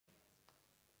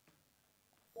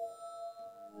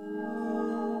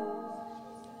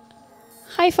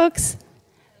Hi folks,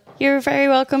 you're very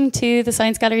welcome to the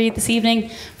Science Gallery this evening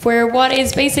for what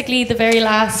is basically the very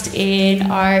last in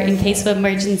our In Case of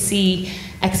Emergency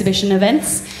exhibition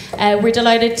events. We're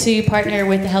delighted to partner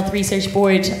with the Health Research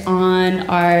Board on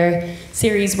our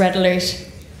series Red Alert,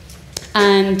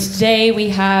 and today we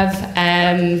have,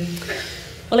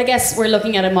 well, I guess we're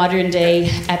looking at a modern day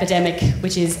epidemic,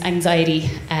 which is anxiety,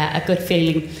 a gut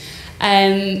feeling.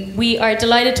 We are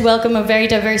delighted to welcome a very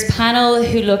diverse panel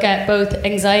who look at both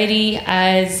anxiety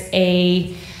as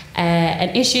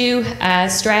an issue,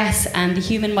 stress, and the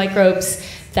human microbes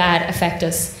that affect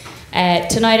us.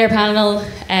 Tonight our panel,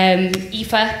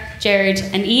 Aoife, Gerard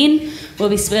and Ian, will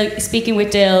be speaking with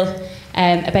Dil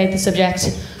about the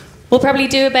subject. We'll probably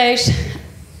do about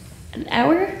an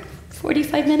hour,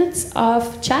 45 minutes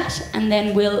of chat, and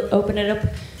then we'll open it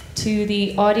up to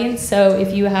the audience. So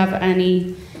if you have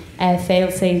any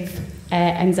fail-safe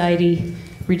anxiety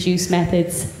reduce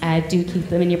methods, do keep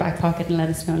them in your back pocket and let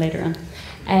us know later on.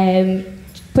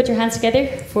 Put your hands together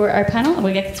for our panel and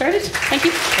we'll get started. Thank you.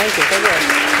 Thank you. Thank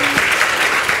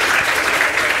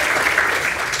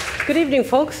you. Good evening,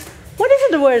 folks. What is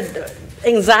it, the word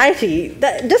anxiety?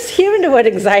 Just hearing the word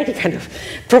anxiety kind of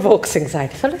provokes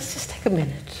anxiety. So let's just take a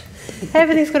minute.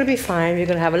 Everything's going to be fine. We're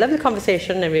going to have a lovely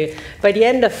conversation, and by the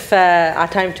end of our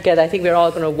time together, I think we're all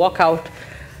going to walk out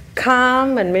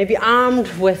calm and maybe armed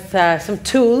with some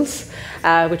tools,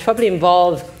 which probably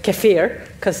involve kefir,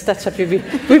 because that's what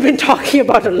we've been talking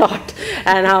about a lot,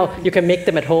 and how you can make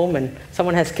them at home. And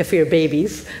someone has kefir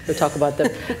babies. We'll talk about them.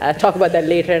 Talk about that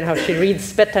later, and how she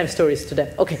reads bedtime stories to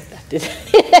them. Okay,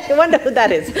 I wonder who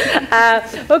that is.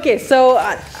 Okay, so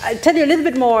I'll tell you a little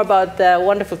bit more about the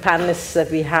wonderful panelists that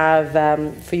we have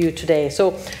for you today.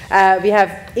 So we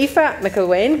have Aoife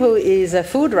McElwain, who is a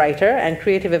food writer and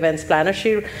creative events planner.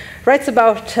 She writes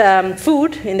about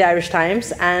food in the Irish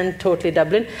Times and Totally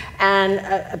Dublin, and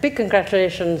a big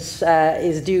congratulations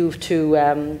is due to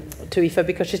Aoife,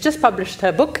 because she's just published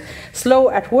her book, Slow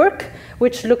at Work,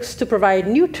 which looks to provide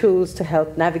new tools to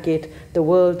help navigate the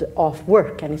world of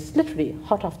work. And it's literally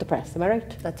hot off the press, am I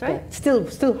right? That's right. Yeah,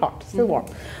 still hot, still warm.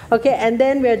 Okay, and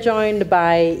then we are joined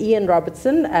by Ian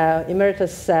Robertson,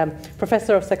 Emeritus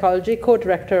Professor of Psychology,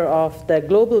 Co-Director of the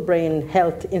Global Brain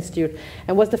Health Institute,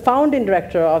 and was the founding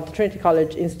director of the Trinity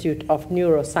College Institute of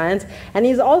Neuroscience. And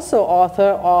he's also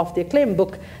author of the acclaimed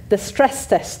book, The Stress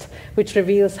Test, which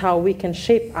reveals how we can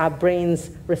shape our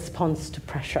brain's response to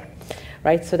pressure.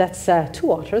 Right, so that's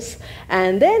two authors.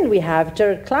 And then we have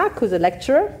Gerard Clarke, who's a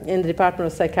lecturer in the Department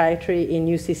of Psychiatry in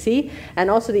UCC,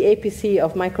 and also the APC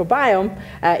of Microbiome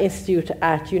Institute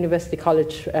at University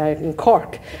College in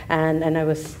Cork. And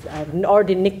I've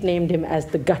already nicknamed him as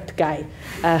the gut guy,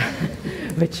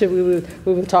 which we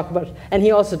will talk about. And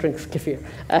he also drinks kefir,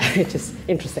 which is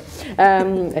interesting.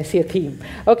 I see a theme.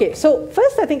 Okay, so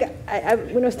first I think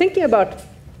when I was thinking about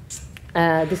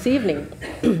this evening,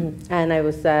 and I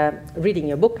was reading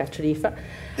your book, actually, Aoife,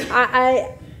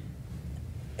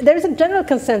 there is a general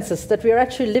consensus that we are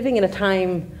actually living in a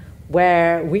time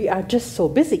where we are just so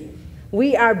busy.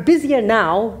 We are busier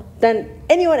now than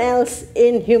anyone else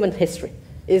in human history.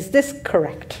 Is this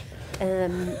correct?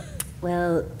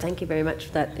 Well, thank you very much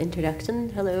for that introduction.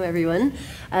 Hello, everyone.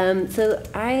 So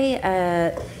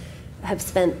I have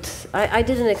spent, I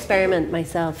did an experiment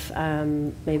myself,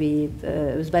 maybe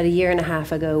it was about 1.5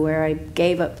 years ago, where I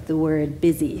gave up the word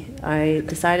busy. I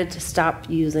decided to stop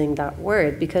using that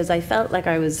word because I felt like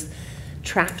I was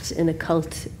trapped in a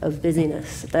cult of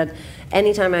busyness, that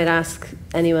anytime I'd ask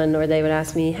anyone, or they would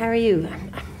ask me, how are you?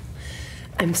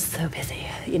 I'm so busy.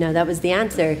 You know, that was the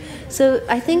answer. So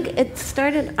I think it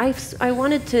started, I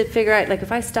wanted to figure out, like,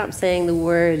 if I stopped saying the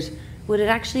word, would it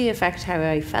actually affect how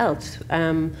I felt?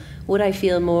 Would I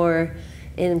feel more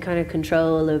in kind of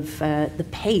control of the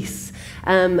pace?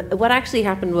 What actually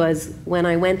happened was, when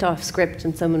I went off script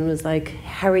and someone was like,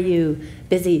 how are you,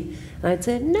 busy? And I'd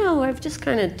say, no, I've just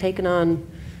kind of taken on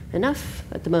enough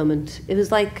at the moment. It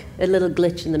was like a little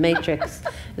glitch in the matrix.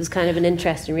 It was kind of an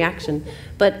interesting reaction.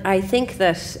 But I think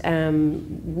that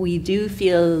we do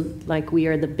feel like we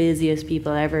are the busiest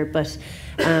people ever, but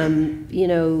you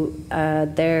know,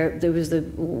 there was the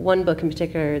one book in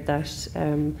particular that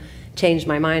changed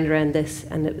my mind around this,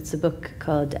 and it's a book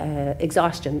called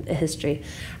Exhaustion, A History.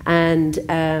 And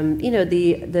you know,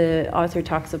 the author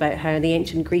talks about how the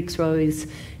ancient Greeks were always,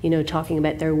 you know, talking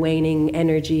about their waning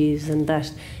energies, and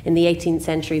that in the 18th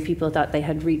century people thought they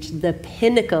had reached the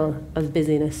pinnacle of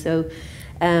busyness. So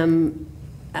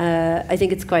I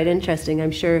think it's quite interesting.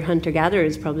 I'm sure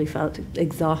hunter-gatherers probably felt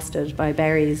exhausted by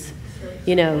berries,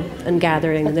 you know, and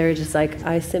gathering, and they were just like,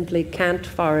 I simply can't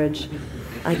forage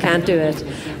I can't do it.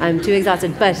 I'm too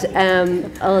exhausted. But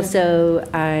also,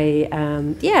 I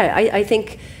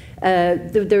think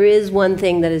there is one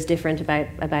thing that is different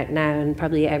about now, and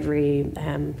probably every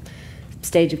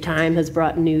stage of time has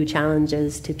brought new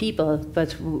challenges to people,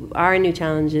 but our new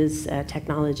challenge is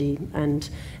technology, and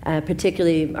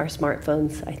particularly our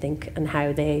smartphones, I think, and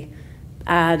how they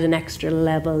add an extra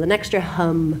level, an extra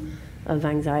hum of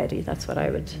anxiety. That's what I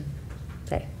would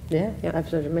say. Yeah,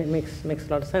 absolutely. Makes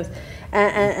a lot of sense.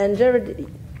 And Gerard,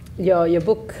 your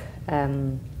book,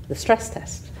 The Stress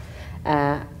Test,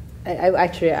 I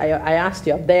asked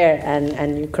you up there,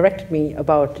 and you corrected me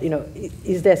about,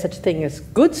 is there such a thing as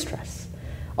good stress?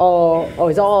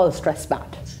 Or is all stress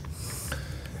bad?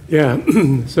 Yeah,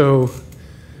 so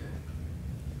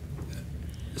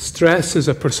stress is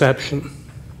a perception.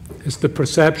 It's the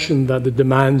perception that the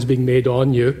demands being made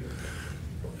on you,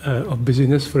 of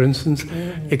busyness, for instance,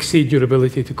 exceed your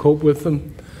ability to cope with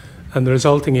them, and the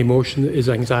resulting emotion is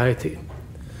anxiety.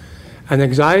 And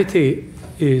anxiety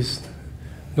is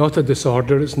not a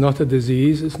disorder, it's not a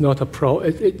disease, it's not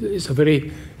it's a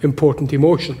very important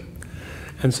emotion.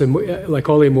 And so, like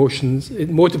all emotions,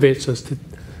 it motivates us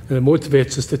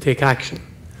to take action,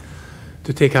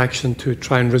 to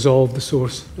try and resolve the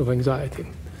source of anxiety.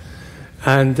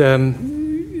 And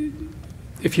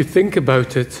if you think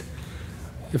about it,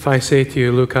 if I say to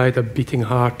you, look, I had a beating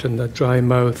heart and a dry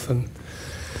mouth and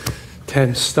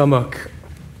tense stomach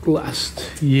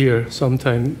last year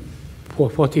sometime,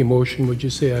 what emotion would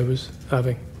you say I was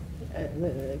having?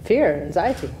 Fear,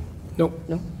 anxiety. No.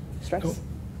 No? Stress? No.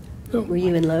 No. Were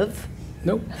you in love?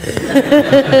 No.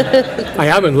 I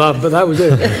am in love, but that was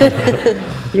it.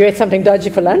 You ate something dodgy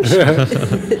for lunch?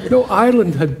 No,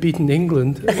 Ireland had beaten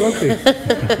England in rugby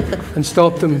and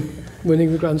stopped them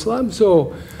winning the Grand Slam.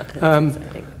 So,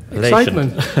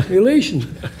 excitement,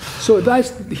 elation. So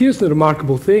here's the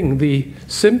remarkable thing. The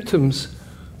symptoms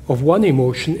of one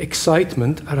emotion,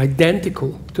 excitement, are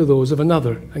identical to those of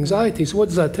another, anxiety. So what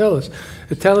does that tell us?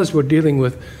 It tells us we're dealing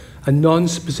with a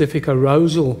non-specific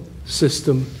arousal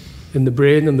system in the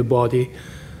brain and the body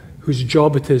whose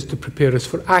job it is to prepare us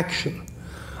for action,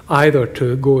 either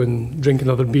to go and drink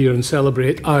another beer and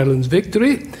celebrate Ireland's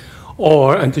victory,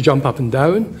 and to jump up and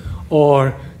down,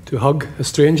 or to hug a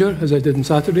stranger, as I did on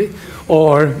Saturday,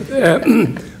 or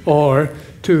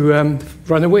to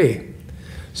run away.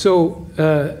 So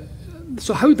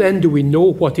how then do we know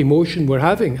what emotion we're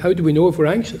having? How do we know if we're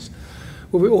anxious?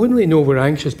 Well, we only know we're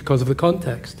anxious because of the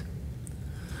context.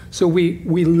 So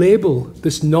we label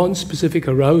this non-specific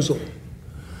arousal,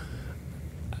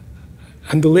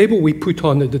 and the label we put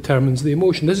on it determines the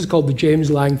emotion. This is called the James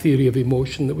Lang theory of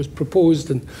emotion that was proposed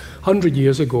 100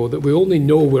 years ago, that we only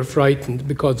know we're frightened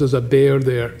because there's a bear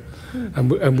there,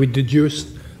 and we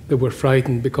deduce that we're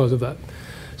frightened because of that.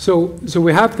 So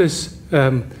we have this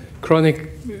chronic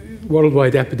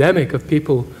worldwide epidemic of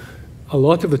people, a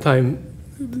lot of the time,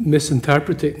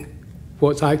 misinterpreting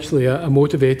what's actually a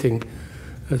motivating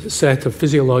set of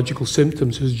physiological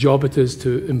symptoms whose job it is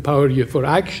to empower you for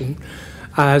action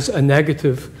as a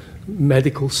negative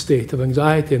medical state of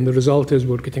anxiety. And the result is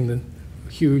we're getting the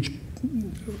huge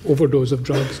overdose of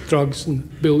drugs and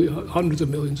hundreds of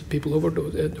millions of people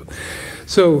overdose.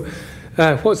 So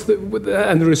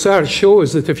and the research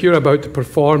shows that if you're about to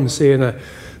perform, say,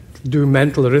 do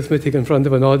mental arithmetic in front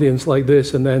of an audience like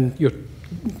this, and then your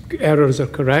errors are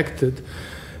corrected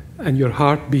and your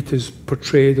heartbeat is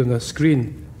portrayed on a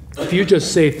screen, if you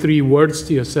just say 3 words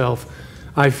to yourself,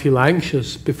 I feel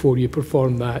anxious, before you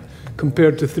perform that,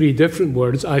 compared to 3 different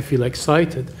words, I feel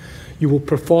excited, you will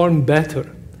perform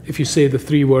better if you say the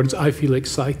 3 words, I feel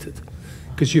excited.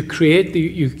 Because you're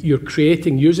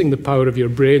creating, using the power of your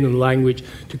brain and language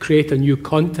to create a new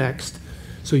context,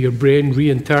 so your brain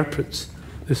reinterprets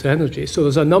this energy. So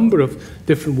there's a number of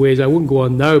different ways. I won't go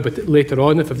on now, but later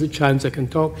on, if I have the chance, I can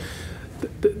talk.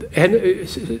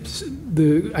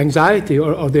 The anxiety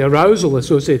or the arousal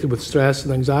associated with stress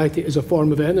and anxiety is a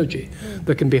form of energy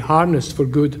that can be harnessed for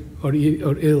good or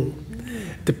ill,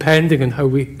 depending on how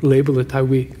we label it,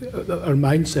 our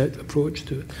mindset approach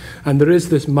to it. And there is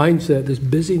this mindset, this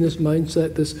busyness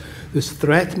mindset, this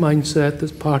threat mindset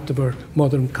that's part of our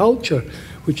modern culture,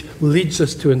 which leads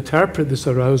us to interpret this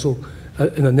arousal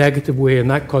in a negative way,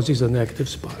 and that causes a negative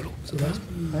spiral. So that's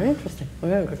very interesting.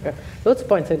 Okay. Lots of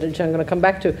points which I'm going to come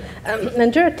back to.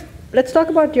 And Gerard, let's talk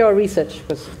about your research,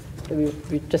 because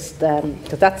we just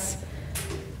because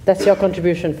that's your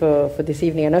contribution for this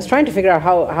evening. And I was trying to figure out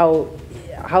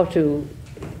how to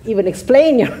even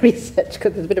explain your research,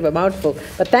 because it's a bit of a mouthful.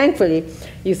 But thankfully,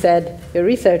 you said your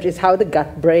research is how the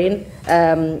gut-brain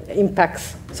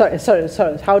impacts.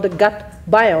 How the gut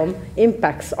microbiome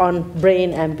impacts on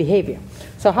brain and behavior.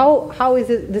 So how is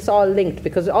this all linked?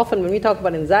 Because often when we talk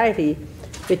about anxiety,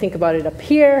 we think about it up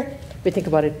here, we think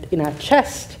about it in our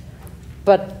chest,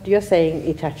 but you're saying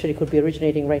it actually could be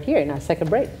originating right here in our second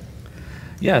brain.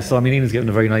 Yeah, so I mean, Ian's given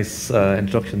a very nice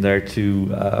introduction there to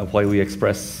why we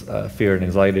express fear and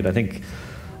anxiety. And I think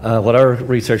what our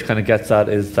research kind of gets at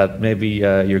is that maybe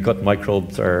your gut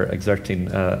microbes are exerting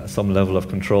some level of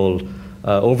control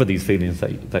over these feelings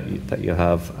that you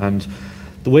have. And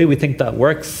the way we think that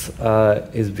works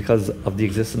is because of the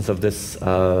existence of this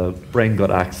brain-gut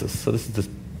axis. So this is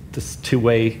this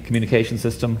two-way communication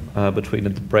system between the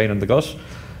brain and the gut.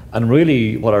 And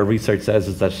really what our research says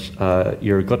is that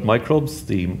your gut microbes,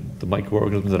 the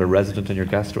microorganisms that are resident in your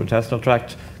gastrointestinal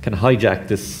tract, can hijack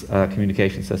this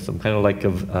communication system, kind of like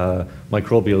a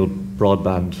microbial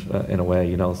broadband in a way,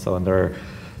 you know. So, and there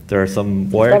are some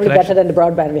wire probably connections. better than the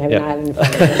broadband we have in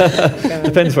Ireland.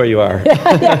 Depends where you are.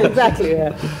 Yeah, exactly.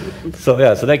 Yeah. So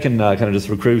they can kind of just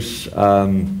recruit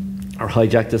or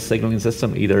hijack this signaling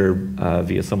system either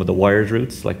via some of the wired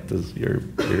routes, like your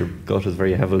gut is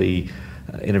very heavily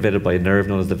innervated by a nerve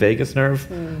known as the vagus nerve,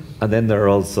 and then there are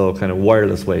also kind of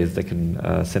wireless ways that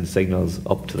can send signals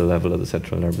up to the level of the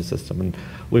central nervous system. And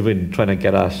we've been trying to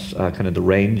get at kind of the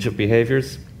range of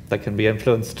behaviours that can be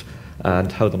influenced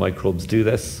and how the microbes do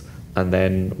this. And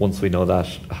then once we know that,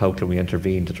 how can we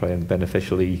intervene to try and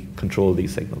beneficially control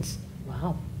these signals?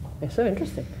 Wow, it's so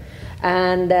interesting.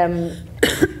 And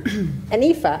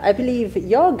Aoife, I believe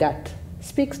your gut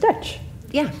speaks Dutch.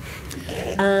 Yeah.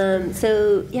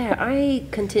 So yeah, I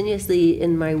continuously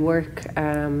in my work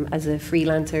as a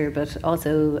freelancer, but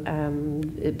also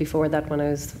before that when I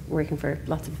was working for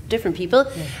lots of different people.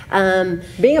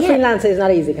 Being a freelancer is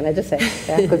not easy, can I just say?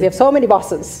 Because you have so many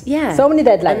bosses, so many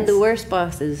deadlines. And the worst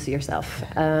boss is yourself,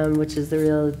 which is the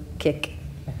real kick.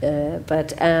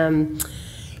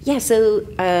 Yeah, so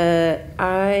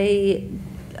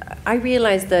I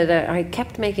realized that I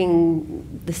kept making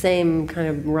the same kind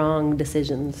of wrong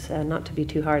decisions, not to be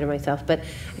too hard on myself, but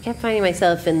I kept finding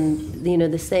myself in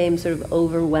the same sort of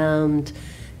overwhelmed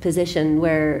position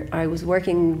where I was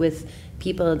working with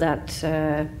people that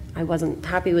I wasn't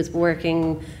happy with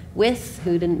working with,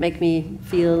 who didn't make me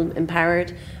feel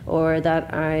empowered, or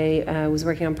that I was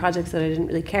working on projects that I didn't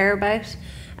really care about.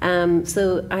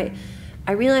 So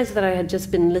I realized that I had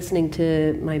just been listening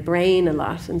to my brain a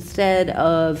lot instead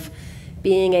of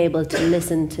being able to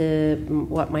listen to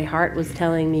what my heart was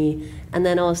telling me. And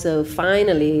then also,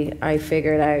 finally, I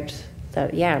figured out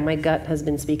that, yeah, my gut has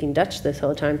been speaking Dutch this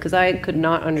whole time because I could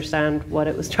not understand what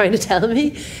it was trying to tell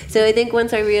me. So I think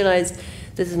once I realized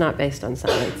this is not based on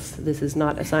science, this is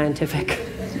not a scientific...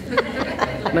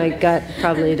 My gut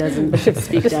probably doesn't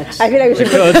speak Dutch. I feel like we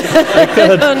should. I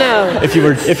could. Oh no! If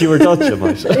you were Dutch, you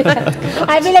might.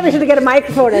 I feel like we should get a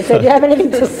microphone and say, "Do you have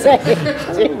anything to say?"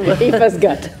 Aoife's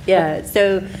gut. Yeah.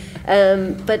 So,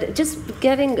 but just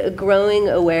getting a growing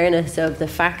awareness of the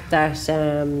fact that.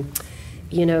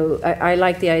 I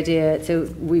like the idea, so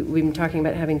we've been talking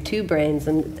about having two brains,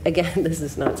 and again, this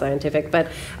is not scientific,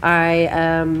 but I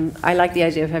like the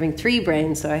idea of having three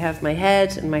brains, so I have my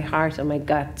head and my heart and my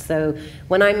gut. So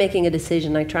when I'm making a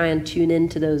decision, I try and tune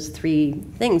into those three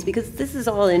things, because this is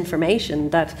all information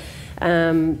that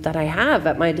I have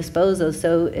at my disposal.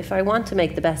 So if I want to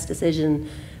make the best decision,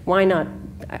 why not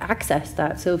access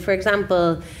that? So for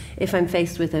example, if I'm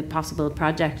faced with a possible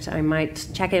project, I might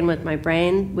check in with my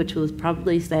brain, which will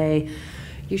probably say,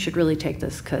 you should really take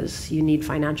this because you need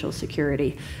financial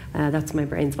security. That's my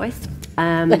brain's voice.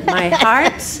 My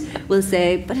heart will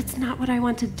say, but it's not what I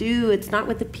want to do. It's not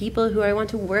with the people who I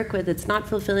want to work with. It's not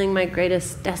fulfilling my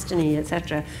greatest destiny,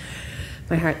 etc.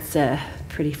 My heart's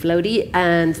pretty floaty,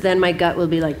 and then my gut will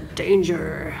be like,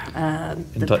 danger.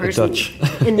 In Dutch.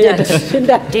 In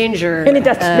Dutch. Danger. Any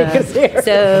Dutch speakers here?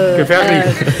 So,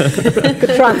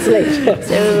 could translate.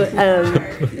 So,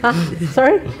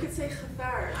 sorry? You could say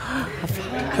gevaar.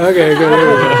 Okay,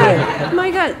 good.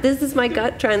 my gut. This is my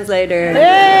gut translator.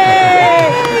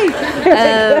 Hey!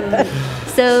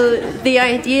 So the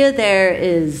idea there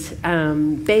is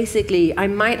basically I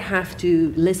might have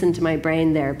to listen to my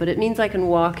brain there, but it means I can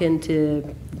walk into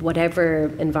whatever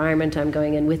environment I'm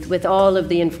going in with all of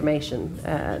the information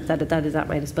that is at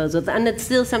my disposal. And it's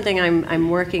still something I'm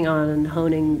working on and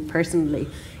honing personally,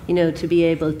 to be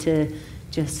able to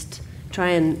just try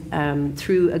and,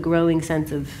 through a growing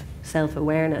sense of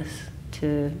self-awareness,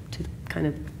 to kind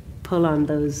of pull on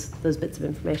those bits of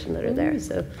information that are there.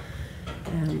 So.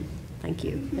 Thank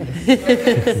you.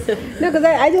 No, because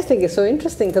I just think it's so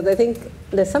interesting, because I think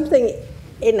there's something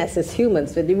in us as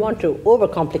humans that we want to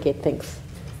overcomplicate things,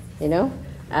 We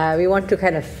want to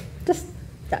kind of just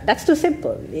that's too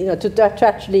simple, you know, to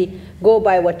actually go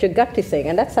by what your gut is saying,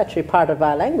 and that's actually part of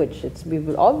our language.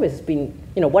 We've always been,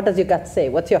 you know, what does your gut say?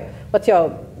 What's your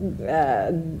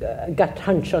gut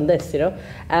hunch on this, you know,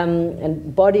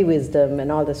 and body wisdom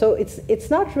and all that. So it's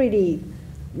not really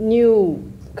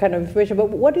new kind of information. But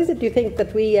what is it, do you think,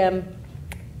 that we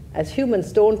as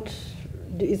humans don't?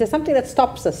 Is there something that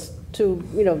stops us to,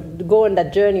 you know, go on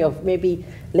that journey of maybe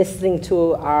listening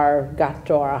to our gut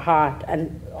or our heart,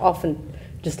 and often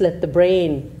just let the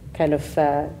brain kind of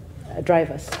drive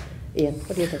us? Ian,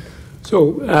 what do you think?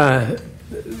 So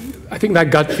I think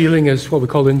that gut feeling is what we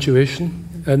call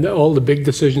intuition, and all the big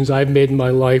decisions I've made in my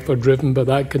life are driven by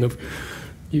that kind of,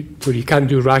 where you can't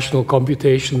do rational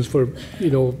computations for,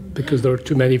 you know, because there are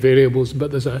too many variables,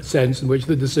 but there's a sense in which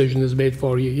the decision is made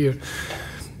for you here.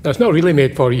 Now, it's not really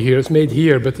made for you here, it's made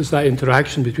here, but it's that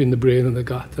interaction between the brain and the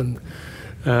gut. And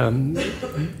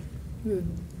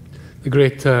the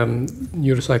great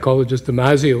neuropsychologist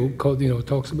Damasio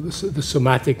talks about the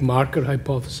somatic marker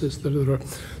hypothesis, that there are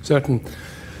certain,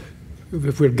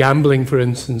 if we're gambling, for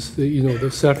instance,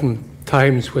 there's certain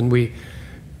times when we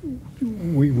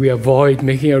avoid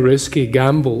making a risky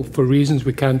gamble for reasons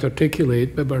we can't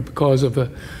articulate, but because of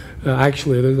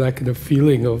actually there's that kind of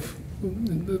feeling of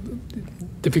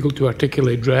difficult to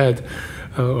articulate dread,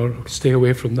 or stay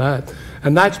away from that.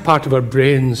 And that's part of our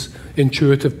brain's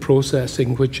intuitive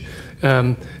processing, which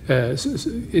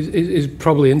is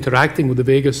probably interacting with the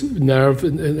vagus nerve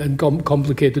in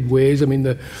complicated ways. I mean,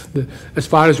 as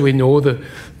far as we know,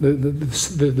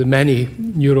 the many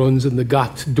neurons in the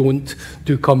gut don't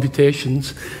do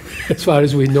computations, as far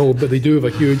as we know, but they do have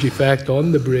a huge effect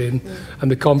on the brain, and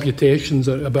the computations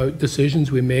about decisions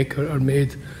we make are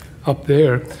made up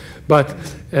there. But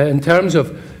in terms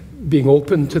of being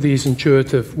open to these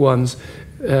intuitive ones,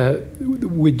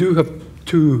 we do have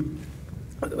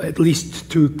at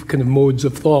least two kind of modes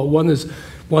of thought. One is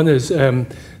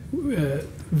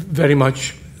very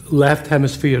much left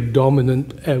hemisphere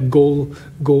dominant,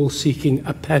 goal-seeking,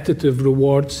 appetitive,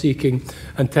 reward-seeking,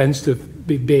 and tends to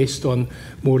be based on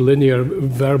more linear,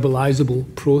 verbalizable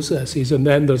processes. And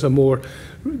then there's a more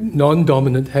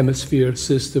non-dominant hemisphere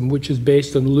system, which is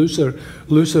based on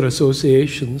looser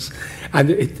associations,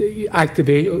 and it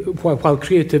while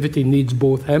creativity needs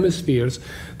both hemispheres,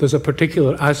 there's a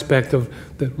particular aspect of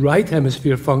the right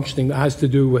hemisphere functioning that has to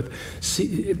do with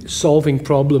solving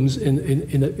problems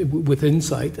with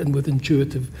insight and with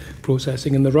intuitive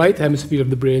processing. And the right hemisphere of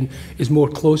the brain is more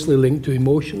closely linked to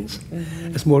emotions.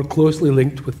 Mm-hmm. It's more closely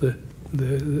linked with the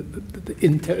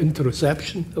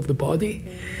interoception of the body.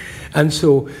 And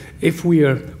so if we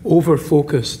are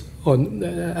over-focused on,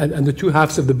 and the two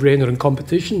halves of the brain are in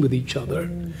competition with each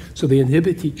other, so they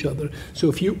inhibit each other. So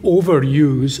if you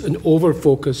overuse and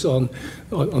over-focus on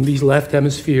these left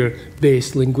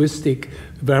hemisphere-based linguistic,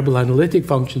 verbal analytic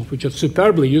functions, which are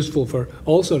superbly useful for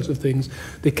all sorts of things,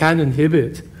 they can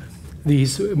inhibit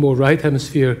these more right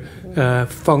hemisphere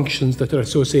functions that are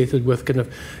associated with kind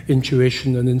of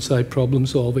intuition and inside problem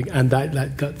solving and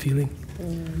that gut feeling.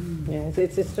 Yeah,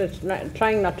 it's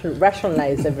trying not to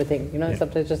rationalize everything, you know, yeah.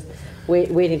 Sometimes just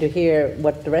waiting to hear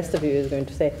what the rest of you is going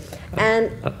to say. And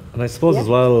I suppose as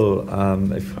well,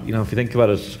 if you think about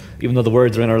it, even though the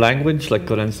words are in our language, like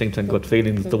gut instinct and gut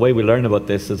feelings, the way we learn about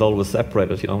this is always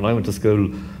separated. When I went to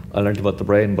school, I learned about the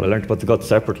brain, but I learned about the gut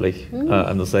separately,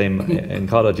 and the same in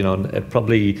college. And it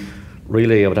probably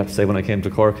really, I would have to say, when I came to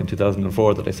Cork in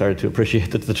 2004, that I started to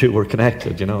appreciate that the two were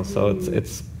connected. So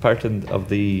it's part of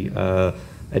the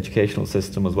educational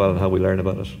system as well, and how we learn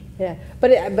about it. Yeah,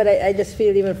 but I just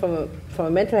feel, even from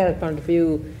a mental health point of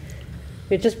view,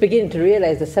 we're just beginning to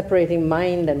realize that separating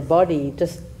mind and body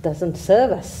just doesn't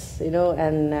serve us,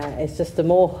 and it's just the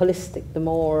more holistic, the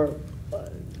more,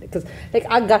 because like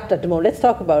our gut at the moment, let's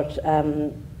talk about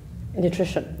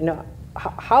nutrition.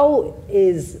 How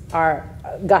is our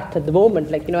gut at the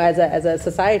moment, like, as a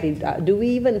society? Do we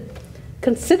even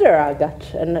consider our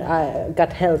gut and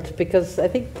gut health? Because I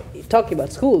think, talking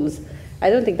about schools, I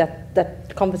don't think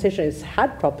that conversation is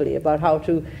had properly about how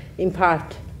to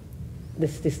impart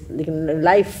this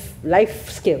life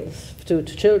skills to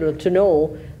children, to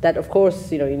know that, of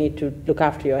course, you need to look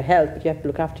after your health, but you have to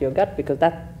look after your gut, because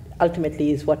that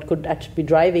ultimately is what could actually be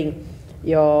driving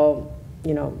your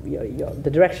the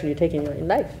direction you're taking in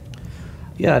life.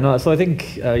 Yeah, no. So I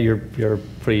think you're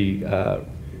pretty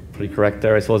correct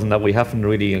there, I suppose, in that we haven't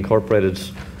really incorporated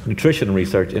nutrition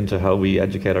research into how we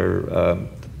educate our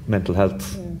mental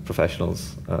health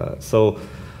professionals.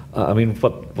 I mean,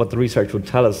 what the research would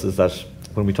tell us is that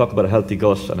when we talk about a healthy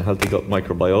gut and a healthy gut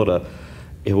microbiota,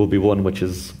 it will be one which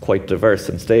is quite diverse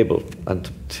and stable. And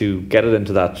to get it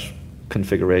into that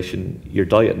configuration, your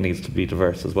diet needs to be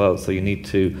diverse as well. So you need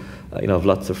to have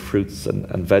lots of fruits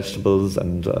and vegetables,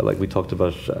 and like we talked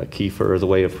about, kefir as a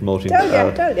way of promoting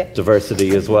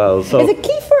diversity as well. So is it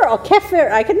kefir or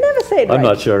kefir? I can never say it right. I'm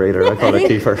not sure either. I call it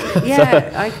kefir.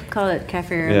 Yeah, I call it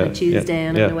kefir on a Tuesday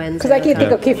and on a Wednesday. Because I keep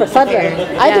thinking of Kiefer Sutherland.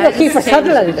 I think of Kiefer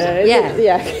Sutherland.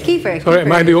 Kefir. Sorry,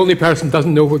 am I the only person who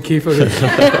doesn't know what kefir is?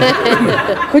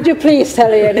 Could you please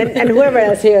tell Ian and whoever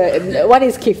else here, what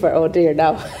is kefir? Oh dear,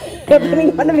 now. Do you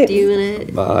want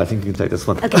to? I think you can take this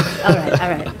one. Okay, all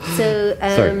right. So,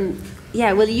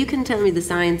 well, you can tell me the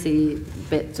sciencey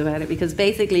bits about it, because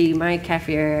basically my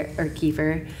kefir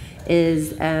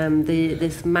is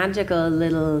this magical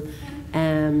little.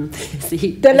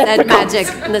 See, said magic,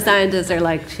 and the scientists are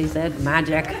like, she said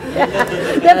magic.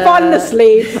 They're fond of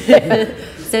sleep.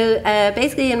 So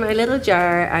basically, in my little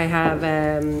jar, I have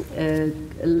a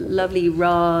lovely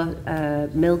raw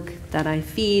milk that I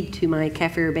feed to my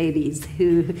kefir babies,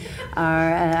 who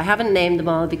are, I haven't named them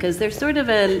all because they're sort of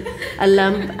a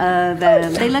lump of,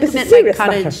 they look a bit like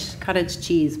cottage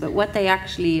cheese, but what they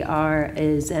actually are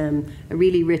is a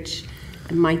really rich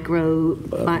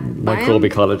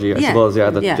microbiology, I suppose,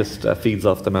 that just feeds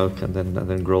off the milk and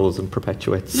then grows and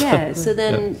perpetuates. Yeah, so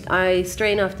then I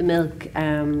strain off the milk,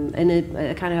 and I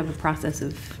kind of have a process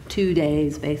of 2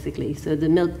 days basically. So the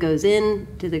milk goes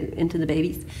into the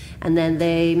babies, and then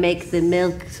they make the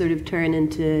milk sort of turn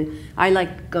into. I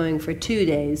like going for 2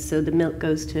 days, so the milk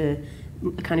goes to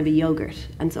kind of a yogurt,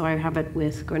 and so I have it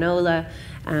with granola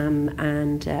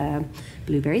and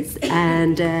blueberries,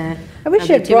 and I wish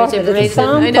you'd brought it as a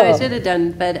sample. I know I should have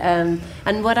done, but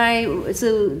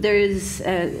so there's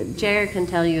Ger can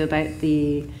tell you about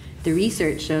the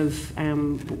research of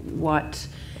what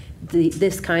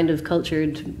this kind of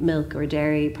cultured milk or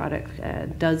dairy product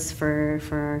does for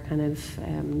our kind of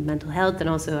mental health and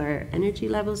also our energy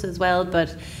levels as well. But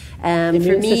for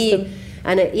me. System.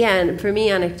 And for me,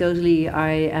 anecdotally,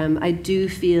 I do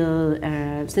feel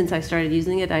since I started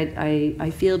using it, I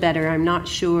feel better. I'm not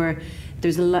sure.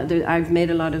 There's a lot. I've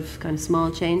made a lot of kind of small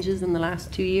changes in the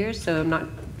last 2 years, so I'm not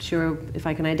sure if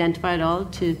I can identify it all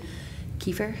to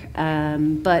kefir.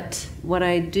 But what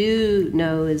I do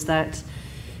know is that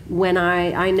when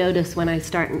I notice when I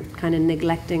start kind of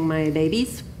neglecting my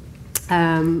babies,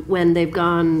 when they've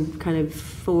gone kind of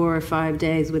 4 or 5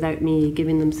 days without me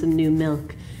giving them some new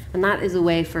milk. And that is a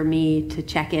way for me to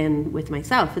check in with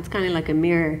myself. It's kind of like a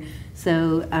mirror.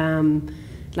 So,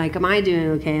 like, am I doing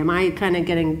okay? Am I kind of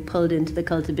getting pulled into the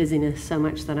cult of busyness so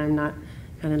much that I'm not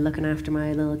kind of looking after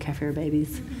my little kefir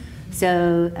babies?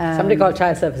 So somebody called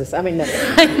child services. I mean, no.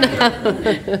 I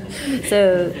know.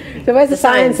 So where's the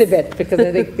sciencey bit? Because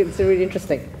I think it's really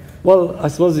interesting. Well, I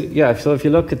suppose, so if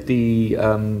you look at the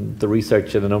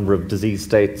research in a number of disease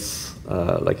states,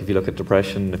 like if you look at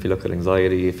depression, if you look at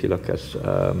anxiety, if you look at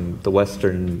the way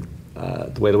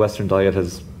the Western diet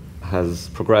has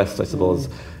progressed, I suppose,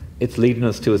 it's leading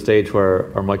us to a stage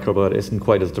where our microbiota isn't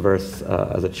quite as diverse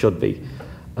as it should be.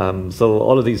 So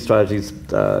all of these strategies,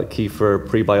 kefir,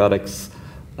 prebiotics,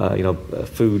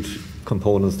 food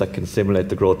components that can stimulate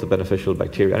the growth of beneficial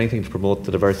bacteria, anything to promote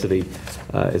the diversity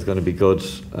is going to be good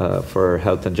for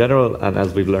health in general, and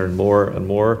as we've learned more and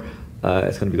more,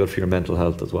 it's going to be good for your mental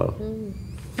health as well.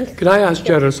 Can I ask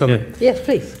Gerard something? Yes,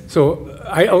 please. So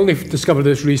I only discovered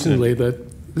this recently, that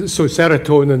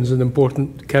serotonin is an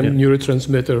important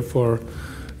neurotransmitter for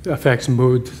affects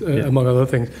mood, among other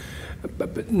things.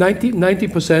 But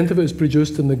 90% of it is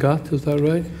produced in the gut, is that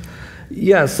right?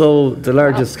 Yeah, so the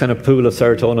largest kind of pool of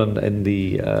serotonin in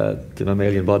the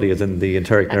mammalian body is in the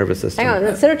enteric nervous system. Hang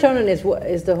on, serotonin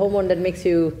is the hormone that makes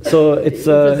you... So it's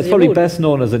probably best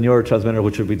known as a neurotransmitter,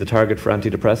 which would be the target for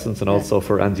antidepressants and also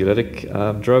for anxiolytic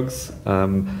drugs.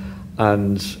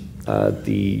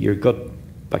 Your gut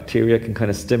bacteria can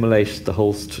kind of stimulate the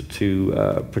host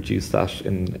to produce that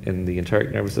in the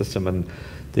enteric nervous system, and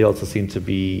they also seem to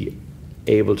be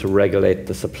able to regulate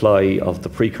the supply of the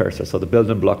precursor. So the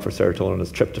building block for serotonin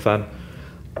is tryptophan,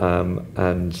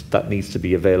 and that needs to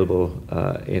be available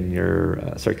in your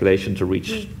circulation to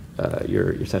reach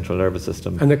your central nervous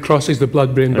system. And it crosses the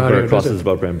blood-brain barrier. It crosses the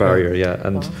blood-brain barrier,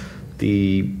 and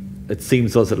it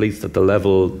seems to us at least that the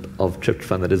level of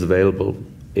tryptophan that is available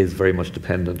is very much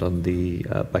dependent on the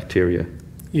bacteria.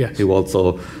 Yes. Who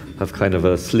also have kind of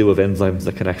a slew of enzymes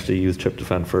that can actually use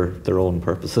tryptophan for their own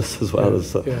purposes as well.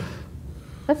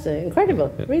 That's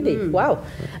incredible, really. Wow.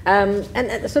 And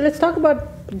so let's talk about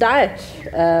diet.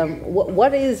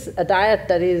 What is a diet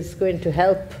that is going to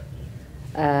help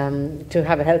to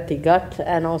have a healthy gut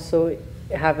and also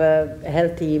have a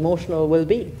healthy emotional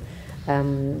well-being?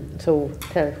 So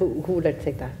who would like to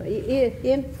take that?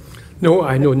 Ian? No,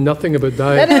 I know nothing about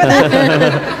diet.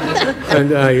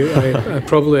 And I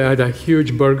probably had a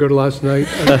huge burger last night,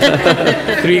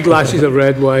 and 3 glasses of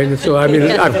red wine. So I mean,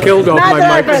 I've killed off my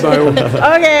microbiome.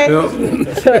 Okay. You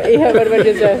know? So yeah, what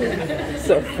you say?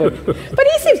 So funny. But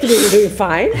he seems to be doing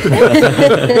fine.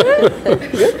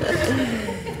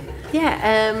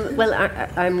 Yeah, well,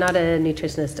 I'm not a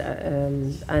nutritionist,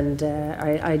 and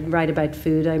I write about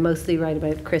food. I mostly write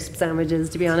about crisp sandwiches,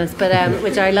 to be honest, but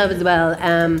which I love as well.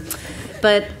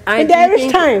 But I in the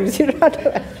Irish Times, you know.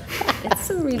 It's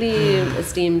a really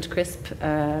esteemed crisp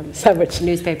sandwich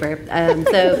newspaper.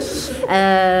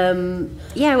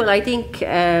 Yeah, well, I think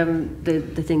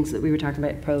the things that we were talking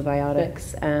about,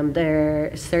 probiotics,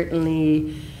 they're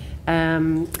certainly.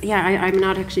 I'm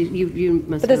not actually. You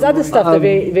must. But there's other stuff that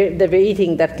we're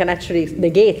eating that can actually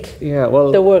negate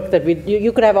the work that we.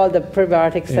 You could have all the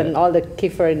probiotics and all the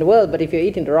kefir in the world, but if you're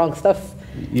eating the wrong stuff.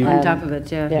 On top of it,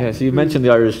 Yeah, so you mentioned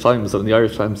the Irish Times. So in the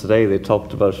Irish Times today, they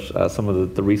talked about some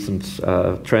of the recent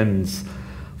trends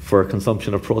for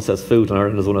consumption of processed food, and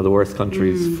Ireland is one of the worst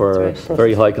countries for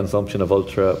very high consumption of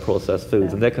ultra-processed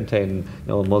foods, and they contain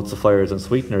emulsifiers and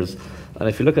sweeteners. And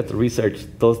if you look at the research,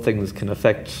 those things can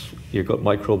affect your gut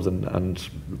microbes and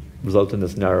result in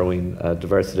this narrowing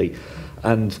diversity.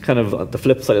 And kind of the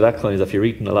flip side of that coin is if you're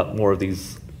eating a lot more of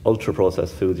these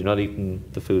ultra-processed foods, you're not eating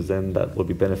the foods then that would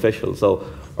be beneficial. So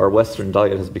our Western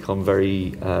diet has become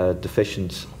very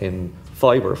deficient in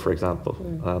fibre, for example.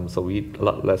 So we eat a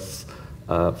lot less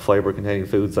fibre-containing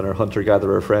foods than our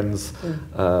hunter-gatherer friends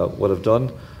would have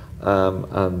done.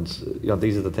 And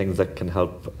these are the things that can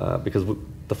help because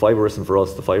the fibre isn't for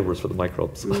us, the fibre is for the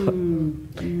microbes.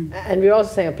 And we're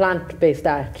also saying a plant-based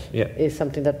diet is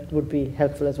something that would be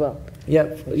helpful as well. Yeah,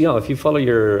 if you follow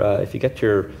your, if you get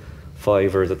your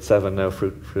 5 or is it 7 now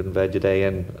fruit and veg a day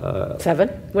in 7?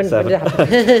 When 7. did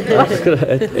it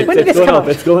happen? When did this come up?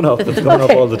 It's going up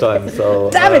all the time.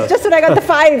 So damn it, just when I got the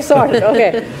 5 sorted.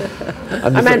 Okay.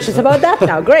 I'm anxious about that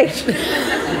now. Great.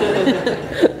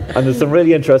 And there's some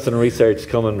really interesting research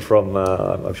coming from,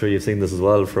 I'm sure you've seen this as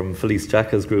well, from Felice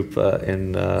Jacka's group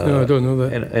in no, I don't know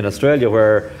that. In Australia,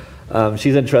 where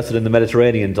she's interested in the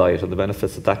Mediterranean diet and the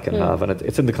benefits that can have. And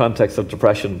it's in the context of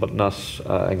depression, but not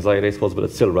anxiety, I suppose, but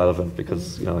it's still relevant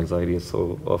because anxiety is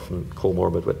so often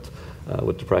comorbid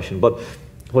with depression. But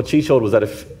what she showed was that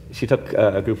if she took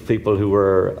a group of people who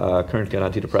were currently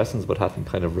on antidepressants but hadn't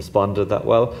kind of responded that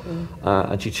well,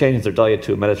 and she changed their diet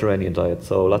to a Mediterranean diet,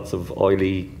 so lots of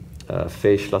oily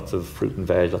fish, lots of fruit and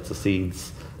veg, lots of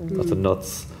seeds, lots of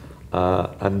nuts,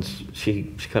 and she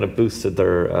kind of boosted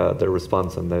their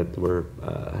response, and they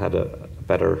had a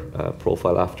better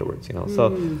profile afterwards.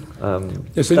 So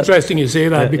it's interesting you say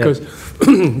that because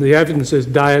the evidence is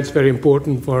diet's very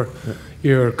important for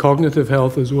your cognitive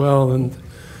health as well, and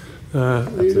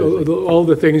all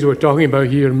the things we're talking about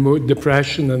here,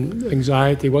 depression and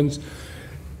anxiety,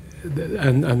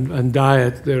 and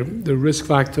diet, they're risk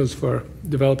factors for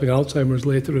developing Alzheimer's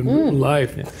later in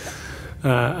life.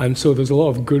 And so there's a lot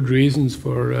of good reasons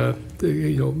for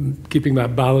keeping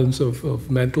that balance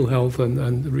of mental health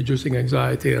and reducing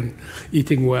anxiety and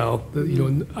eating well.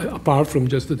 Apart from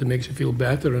just that it makes you feel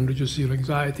better and reduces your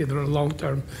anxiety, there are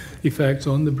long-term effects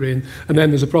on the brain. And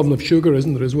then there's a problem of sugar,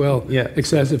 isn't there, as well?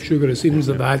 Excessive sugar. It seems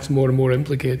that that's more and more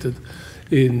implicated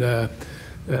in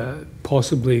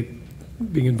possibly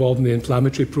being involved in the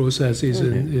inflammatory processes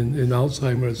in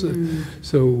Alzheimer's.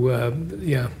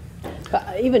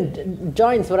 Even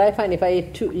joints, what I find, if I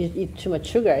eat too much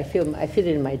sugar, I feel it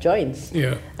in my joints.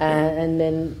 And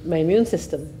then my immune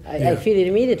system, I feel it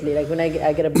immediately. Like when I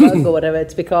get a bug or whatever,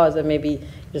 it's because of maybe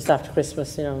just after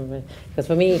Christmas, Because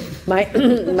for me,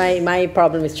 my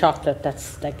problem is chocolate.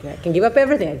 That's like I can give up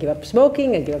everything. I give up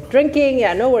smoking. I give up drinking.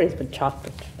 Yeah, no worries, but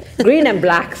chocolate. Green and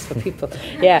blacks for people.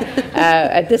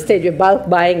 At this stage, you're bulk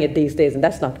buying it these days, and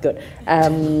that's not good.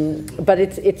 But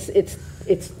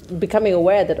it's becoming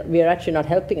aware that we are actually not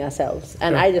helping ourselves.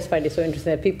 And I just find it so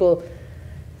interesting that people,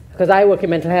 because I work in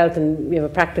mental health and we have a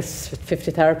practice with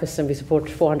 50 therapists and we support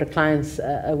 400 clients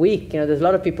a week. There's a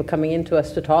lot of people coming into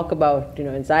us to talk about,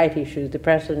 anxiety issues,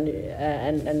 depression,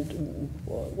 and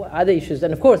other issues.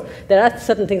 And of course, there are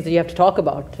certain things that you have to talk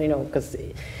about, because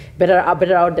better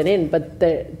out than in.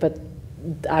 But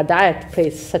our diet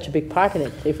plays such a big part in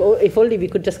it. If only we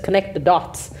could just connect the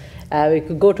dots. We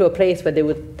could go to a place where they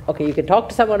would, you can talk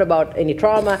to someone about any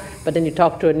trauma, but then you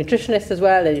talk to a nutritionist as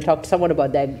well, and you talk to someone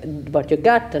about your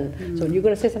gut. And so you're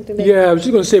going to say something there? Yeah, I was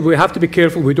just going to say we have to be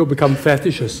careful we don't become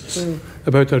fetishists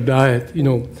about our diet,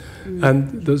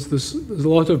 And there's a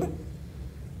lot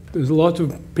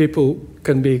of people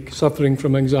can be suffering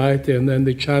from anxiety, and then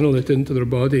they channel it into their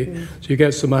body, so you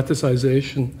get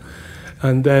somaticization.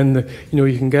 And then,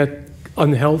 you can get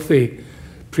unhealthy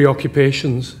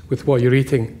preoccupations with what you're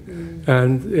eating.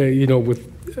 And, with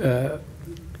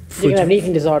you can have an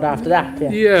eating disorder after that.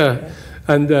 Yeah.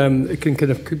 And it can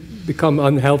kind of become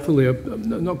unhealthily,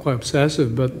 not quite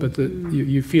obsessive, but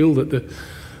you feel that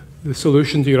the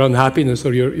solution to your unhappiness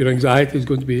or your anxiety is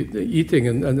going to be eating.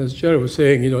 And as Gerard was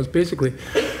saying, it's basically,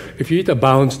 if you eat a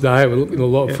balanced diet with a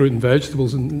lot of fruit and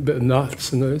vegetables and a bit of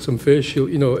nuts and some fish,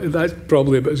 that's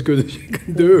probably about as good as you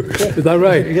can do. Is that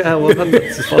right? Yeah, well,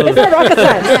 that's It's not rocket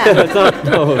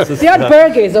science. The odd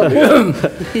burger is okay.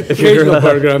 Occasional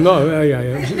burger. I'm not.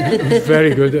 I'm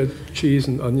very good at cheese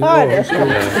and onions.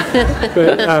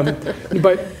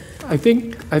 But I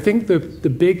think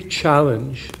the big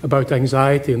challenge about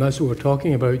anxiety, and that's what we're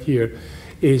talking about here,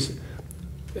 is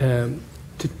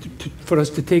for us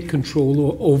to take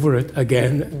control over it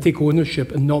again, take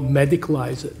ownership and not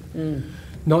medicalize it,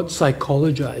 not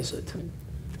psychologize it.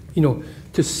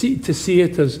 To see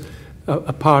it as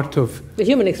a part of the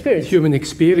human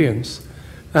experience.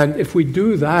 And if we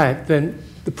do that, then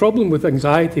the problem with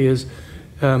anxiety is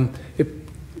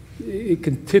it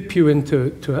can tip you into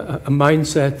a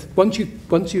mindset.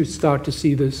 Once you start to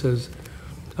see this as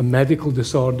a medical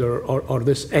disorder or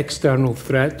this external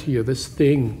threat to you, this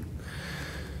thing,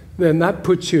 then that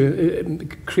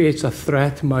it creates a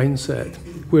threat mindset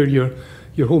where your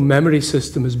whole memory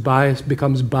system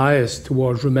becomes biased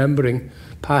towards remembering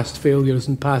past failures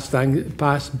and past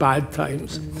bad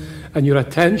times. And your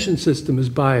attention system is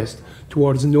biased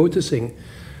towards noticing,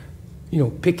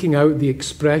 picking out the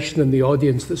expression in the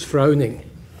audience that's frowning.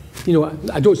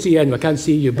 I don't see anyone, I can't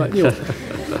see you, but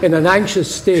in an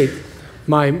anxious state,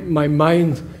 my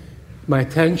mind, my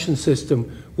attention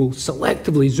system will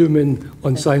selectively zoom in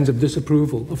on signs of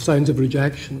disapproval, of signs of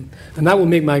rejection. And that will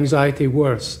make my anxiety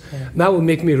worse. Yeah. And that will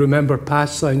make me remember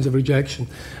past signs of rejection.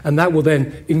 And that will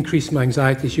then increase my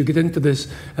anxiety. So you get into this,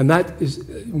 and that is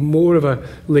more of a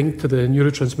link to the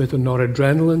neurotransmitter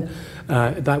noradrenaline,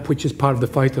 that which is part of the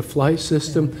fight or flight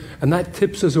system. And that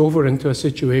tips us over into a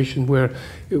situation where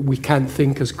we can't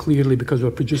think as clearly because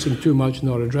we're producing too much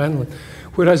noradrenaline.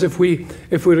 Whereas if we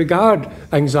regard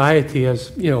anxiety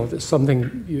as it's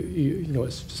something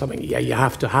it's something you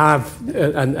have to have,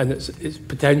 and it's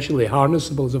potentially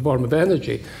harnessable as a form of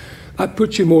energy, that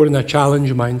puts you more in a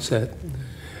challenge mindset.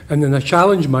 And in a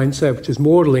challenge mindset, which is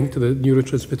more linked to the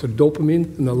neurotransmitter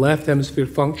dopamine in the left hemisphere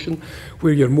function,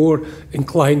 where you're more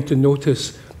inclined to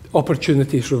notice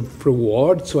opportunities of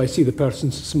reward. So I see the person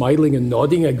smiling and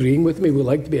nodding, agreeing with me. We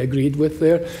like to be agreed with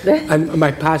there. And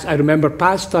I remember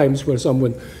past times where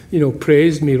someone,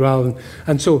 praised me rather than,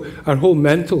 and so our whole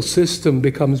mental system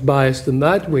becomes biased in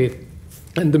that way.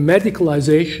 And the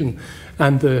medicalization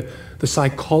and the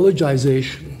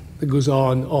psychologization that goes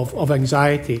on of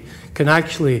anxiety can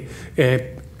actually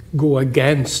go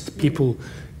against people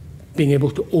being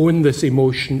able to own this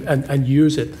emotion and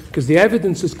use it. Because the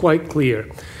evidence is quite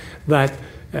clear that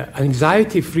an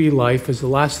anxiety-free life is the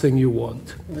last thing you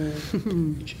want.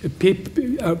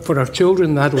 For our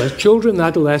children and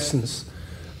adolescents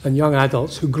and young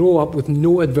adults who grow up with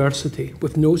no adversity,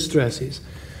 with no stresses,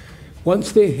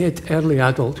 once they hit early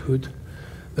adulthood,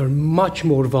 they're much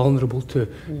more vulnerable to,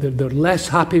 they're less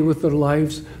happy with their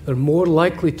lives, they're more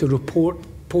likely to report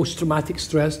post-traumatic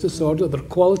stress disorder, their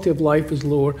quality of life is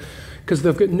lower, because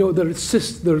they've got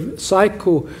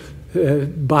their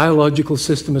biological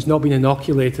system has not been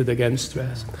inoculated against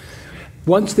stress.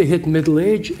 Once they hit middle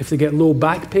age, if they get low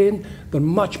back pain, they're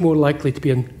much more likely to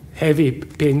be on heavy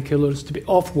painkillers, to be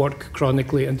off work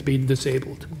chronically and to be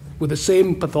disabled with the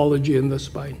same pathology in the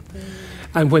spine.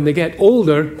 And when they get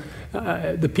older,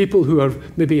 the people who are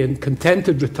maybe in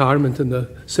contented retirement in the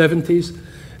 70s,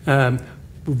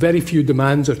 very few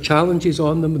demands or challenges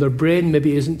on them, their brain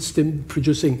maybe isn't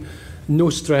producing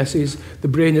no stresses, the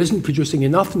brain isn't producing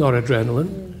enough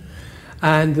noradrenaline,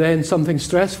 and then something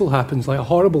stressful happens, like a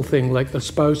horrible thing, like their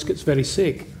spouse gets very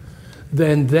sick,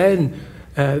 then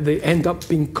they end up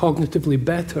being cognitively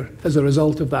better as a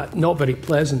result of that. Not very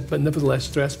pleasant, but nevertheless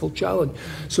stressful challenge.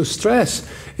 So stress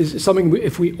is something,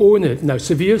 if we own it, now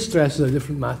severe stress is a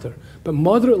different matter, but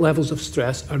moderate levels of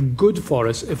stress are good for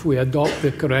us if we adopt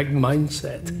the correct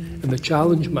mindset and the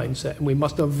challenge mindset. And we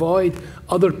must avoid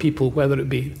other people, whether it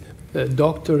be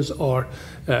doctors or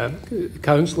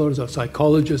counsellors or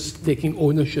psychologists, taking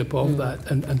ownership of that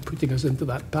and putting us into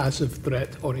that passive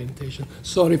threat orientation.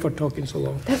 Sorry for talking so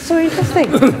long. That's so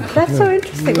interesting. That's so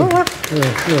interesting. Oh, wow. It's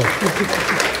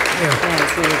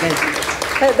really good.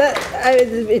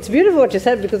 It's beautiful what you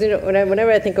said, because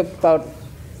whenever I think about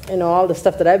you know, all the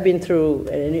stuff that I've been through,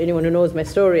 anyone who knows my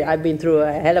story, I've been through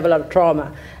a hell of a lot of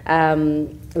trauma,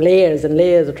 layers and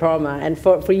layers of trauma. And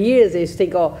for years I used to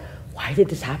think, oh, why did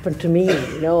this happen to me,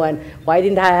 you know, and why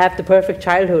didn't I have the perfect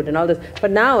childhood and all this.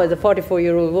 But now, as a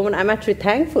 44-year-old woman, I'm actually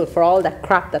thankful for all that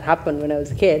crap that happened when I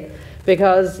was a kid,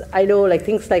 because I know, like,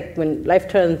 things like when life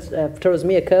throws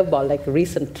me a curveball, like a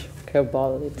recent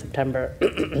curveball in September,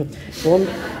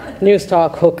 news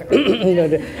talk hook, you know,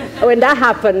 when that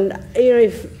happened, you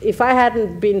know, if I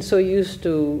hadn't been so used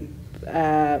to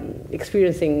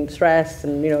experiencing stress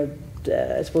and, you know,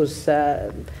 I suppose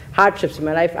hardships in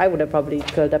my life, I would have probably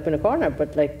curled up in a corner.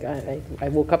 But like I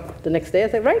woke up the next day, I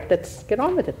said, right, let's get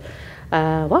on with it.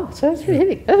 Wow, so that's really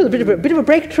heavy. That was a bit of a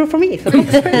breakthrough for me. So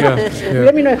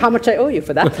let me know how much I owe you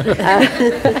for that.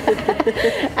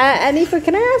 And Aoife,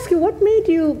 can I ask you, what made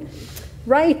you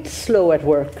write slow at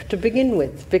work to begin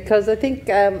with? Because I think,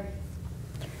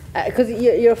 because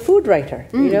you're a food writer,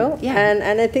 you know,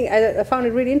 and I think I found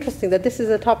it really interesting that this is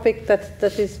a topic that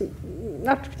is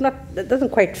that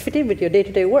doesn't quite fit in with your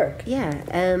day-to-day work. Yeah,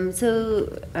 so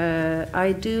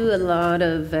I do a lot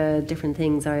of different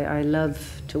things. I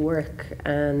love to work,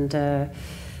 and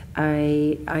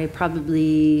I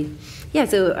probably,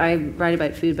 so I write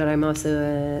about food, but I'm also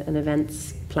an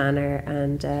events planner,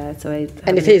 and so I...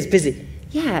 And it is busy.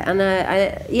 Yeah, and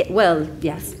well,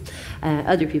 yes.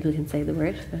 Other people can say the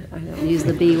word, but I don't use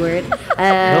the B word. No,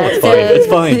 it's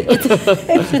fine. It's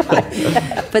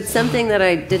fine. But something that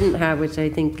I didn't have, which I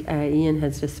think Ian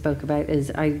has just spoke about,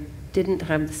 is I didn't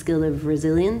have the skill of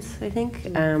resilience, I think,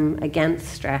 against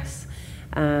stress.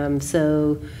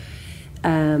 So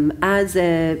as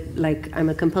I'm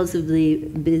a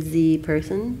compulsively busy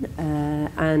person,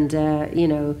 and you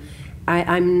know,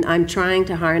 I'm trying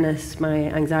to harness my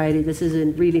anxiety. This is a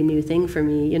really new thing for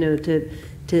me, you know,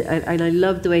 and I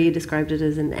love the way you described it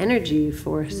as an energy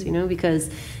force, you know, because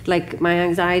like my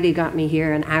anxiety got me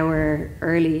here an hour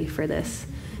early for this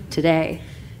today,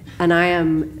 and I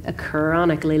am a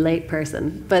chronically late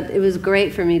person, but it was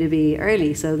great for me to be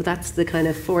early, so that's the kind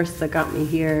of force that got me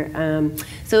here.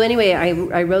 So anyway,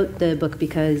 I wrote the book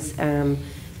because 2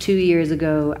 years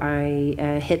ago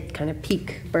I hit kind of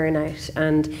peak burnout,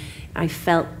 and I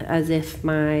felt as if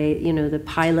my, you know, the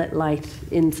pilot light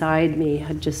inside me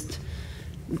had just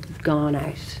gone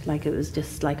out, like it was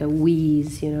just like a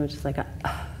wheeze, you know, just like a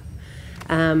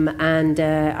and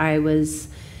I was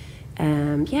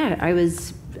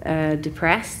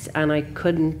depressed, and I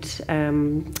couldn't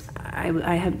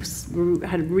I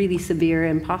had really severe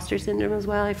imposter syndrome as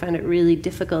well. I found it really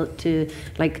difficult to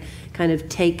like kind of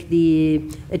take the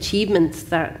achievements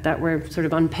that were sort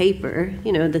of on paper,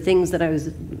 you know, the things that I was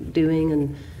doing,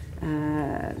 and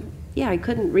I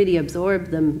couldn't really absorb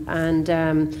them, and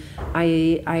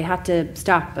I had to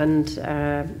stop, and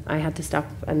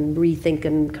rethink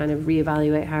and kind of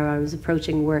reevaluate how I was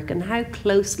approaching work and how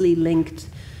closely linked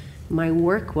my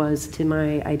work was to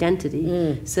my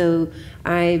identity. So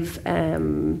I've,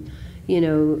 you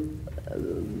know,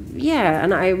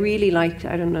 and I really liked,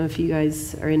 I don't know if you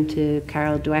guys are into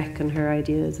Carol Dweck and her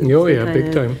ideas. Oh yeah,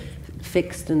 big time.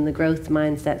 Fixed and the growth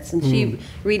mindsets, and she,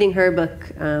 reading her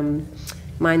book,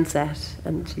 Mindset,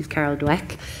 and she's Carol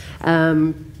Dweck,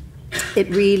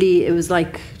 it was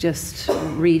like just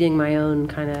reading my own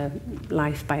kind of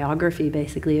life biography,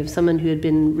 basically, of someone who had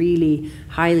been really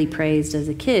highly praised as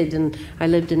a kid. And I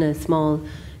lived in a small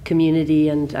community,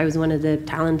 and I was one of the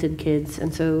talented kids,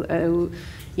 and so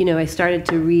you know, I started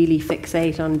to really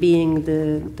fixate on being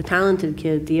the talented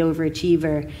kid, the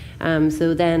overachiever.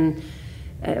 So then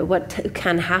what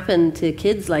can happen to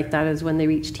kids like that is when they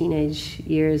reach teenage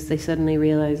years, they suddenly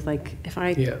realize, like, if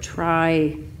I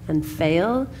try and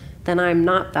fail, then I'm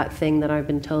not that thing that I've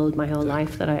been told my whole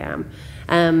life that I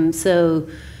am. So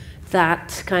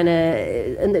that kind of,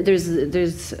 and there's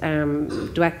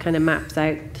Dweck kind of maps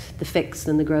out the fixed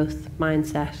and the growth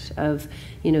mindset of,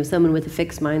 you know, someone with a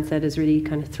fixed mindset is really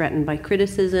kind of threatened by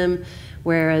criticism,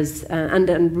 whereas,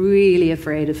 and really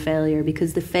afraid of failure,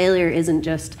 because the failure isn't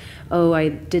just, oh, I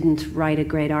didn't write a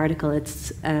great article,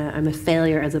 it's, I'm a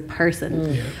failure as a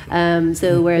person.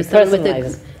 So whereas someone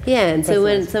with when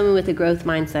someone with a growth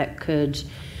mindset could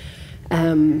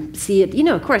see it, you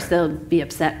know, of course they'll be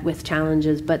upset with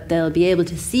challenges, but they'll be able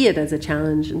to see it as a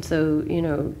challenge. And so, you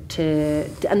know,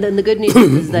 and then the good news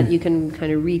is that you can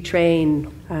kind of retrain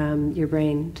your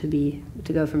brain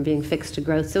to go from being fixed to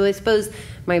growth. So I suppose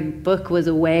my book was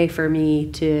a way for me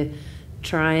to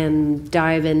try and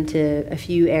dive into a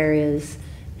few areas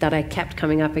that I kept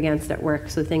coming up against at work.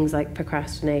 So things like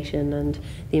procrastination and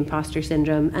the imposter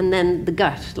syndrome, and then the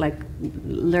gut, like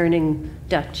learning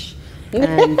Dutch.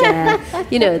 And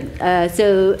you know,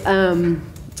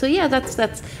 So yeah, that's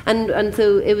and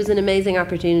so it was an amazing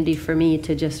opportunity for me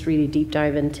to just really deep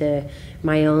dive into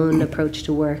my own approach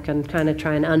to work and kind of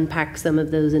try and unpack some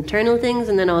of those internal things,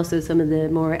 and then also some of the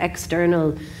more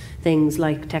external things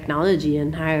like technology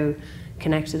and how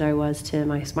connected I was to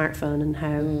my smartphone and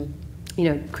how, you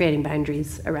know, creating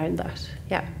boundaries around that.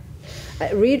 Yeah.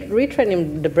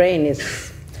 Retraining the brain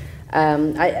is.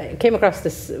 I came across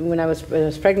this when I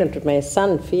was pregnant with my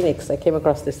son, Phoenix. I came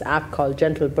across this app called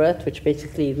Gentle Birth, which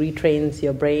basically retrains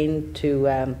your brain to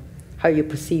how you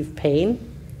perceive pain.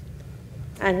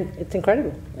 And it's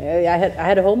incredible. I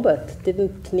had a home birth,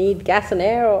 didn't need gas and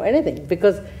air or anything,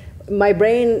 because my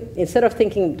brain, instead of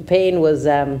thinking the pain was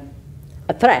a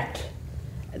threat,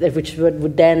 which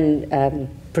would then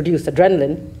produce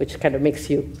adrenaline, which kind of makes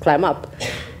you climb up.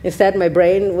 Instead, my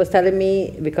brain was telling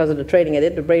me, because of the training I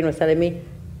did, the brain was telling me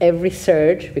every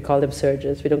surge, we call them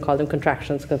surges, we don't call them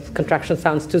contractions, because contraction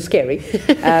sounds too scary.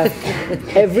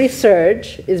 Every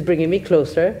surge is bringing me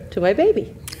closer to my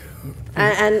baby.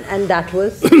 And that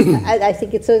was, I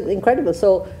think it's so incredible.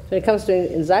 So when it comes to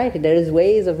anxiety, there is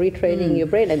ways of retraining your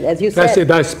brain. And as you said...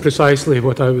 That's precisely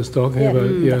what I was talking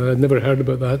about. Yeah, I'd never heard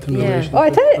about that in relation. Oh, I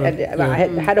tell you, I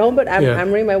had a home birth.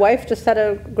 Anne-Marie, my wife, just had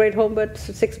a great home birth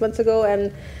 6 months ago,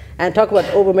 and talk about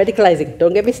over-medicalizing.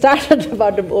 Don't get me started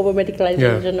about the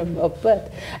over-medicalization of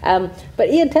birth. But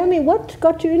Ian, tell me, what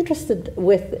got you interested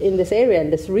in this area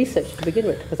and this research to begin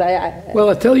with? Because well,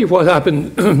 I'll tell you what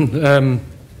happened.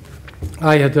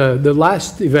 I had the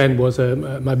last event was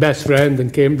my best friend in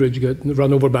Cambridge got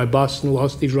run over by a bus and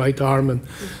lost his right arm and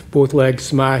both legs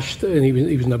smashed, and he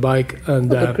was on a bike. And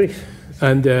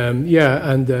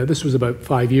this was about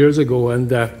 5 years ago,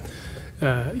 and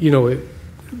you know,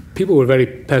 people were very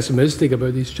pessimistic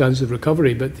about his chances of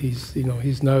recovery, but he's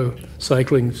now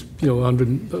cycling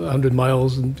 100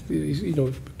 miles, and he's,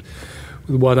 with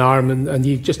one arm, and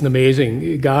he's just an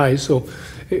amazing guy. So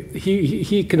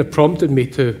he kind of prompted me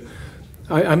to.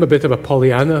 I'm a bit of a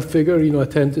Pollyanna figure, I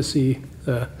tend to see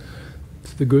the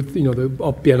good,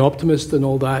 be an optimist and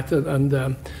all that,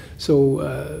 so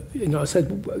I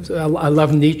said, I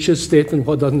love Nietzsche's statement,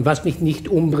 was mich nicht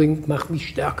umbringt, macht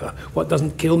mich stärker. What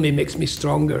doesn't kill me makes me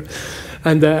stronger.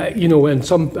 And and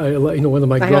some, one of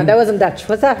my that wasn't Dutch.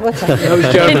 What's that? That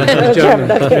was German. That was German.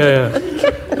 Yeah.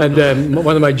 And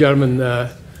one of my German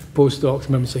postdocs, I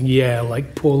remember saying, "Yeah,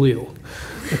 like polio."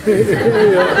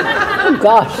 Oh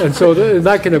gosh! And so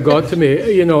that kind of got to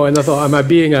me, and I thought, am I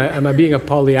being a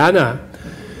Pollyanna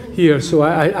here? So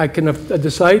I kind of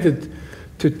decided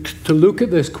to look at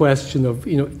this question of,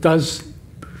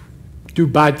 do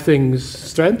bad things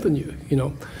strengthen you,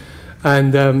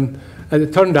 and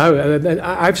it turned out, and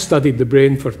I've studied the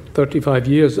brain for 35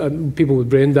 years, and people with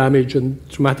brain damage and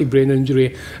traumatic brain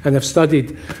injury, and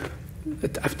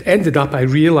I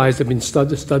realized I've been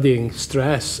studying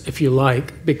stress, if you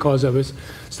like, because I was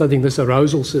studying this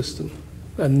arousal system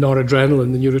and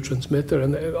noradrenaline, the neurotransmitter,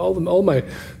 and all my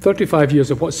 35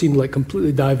 years of what seemed like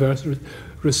completely diverse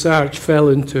research fell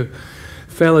into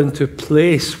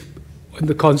place in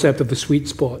the concept of the sweet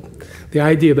spot. The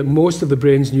idea that most of the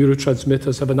brain's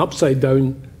neurotransmitters have an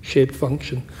upside-down shaped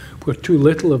function, where too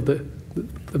little of the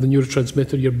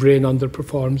neurotransmitter, your brain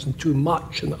underperforms, and too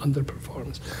much and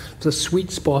underperforms. There's a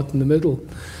sweet spot in the middle,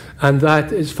 and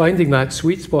that is finding that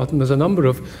sweet spot. And there's a number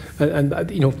of,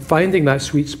 finding that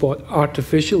sweet spot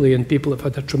artificially in people who've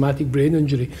had a traumatic brain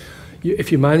injury.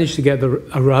 If you manage to get their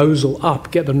arousal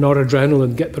up, get their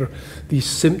noradrenaline, get these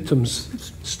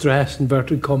symptoms, stress,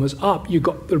 inverted commas, up, you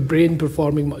got their brain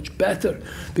performing much better,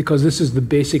 because this is the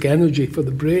basic energy for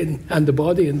the brain and the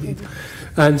body, indeed.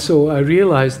 And so I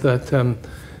realized that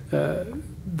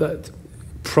that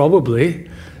probably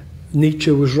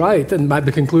Nietzsche was right, and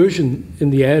the conclusion in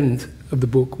the end of the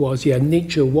book was,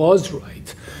 Nietzsche was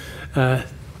right.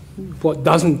 What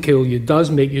doesn't kill you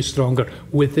does make you stronger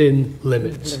within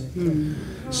limits.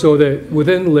 So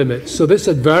within limits. So this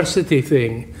adversity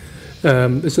thing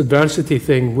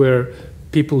where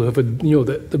people have,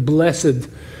 the blessed,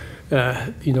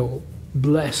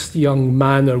 blessed young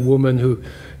man or woman who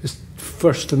is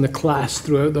first in the class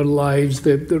throughout their lives.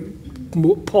 They're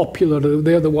more popular.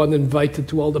 They're the one invited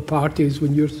to all the parties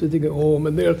when you're sitting at home,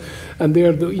 and they're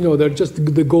just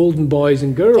the golden boys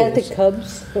and girls. Celtic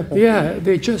Cubs. Yeah,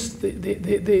 they just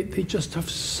have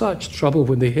such trouble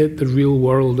when they hit the real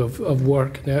world of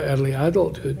work in early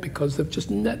adulthood, because they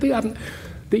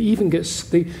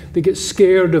get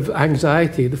scared of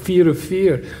anxiety, the fear of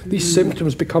fear. These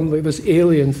symptoms become like this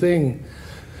alien thing.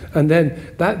 And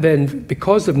then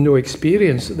because of no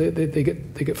experience, they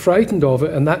get frightened of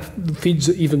it, and that feeds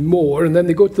it even more. And then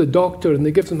they go to the doctor and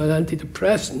they give them an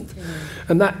antidepressant,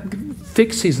 and that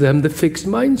fixes them the fixed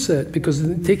mindset, because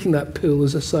taking that pill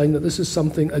is a sign that this is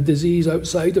something, a disease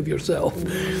outside of yourself,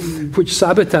 which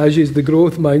sabotages the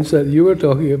growth mindset you were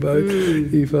talking about,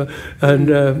 Aoife.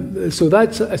 And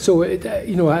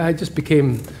I just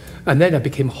became, and then I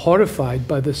became horrified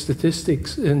by the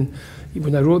statistics.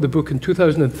 When I wrote the book in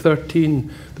 2013,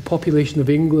 the population of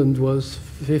England was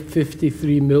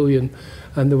 53 million,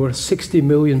 and there were 60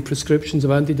 million prescriptions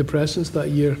of antidepressants that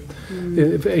year.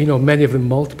 Many of them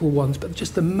multiple ones, but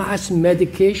just the mass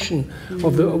medication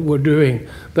of we're doing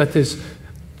that is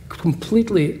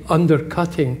completely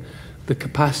undercutting the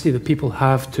capacity that people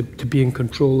have to be in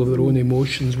control of their own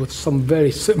emotions with some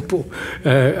very simple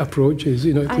approaches,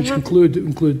 which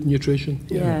include nutrition.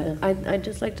 Yeah, I'd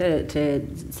just like to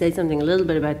say something a little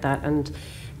bit about that, and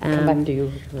come back to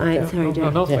you. Sorry,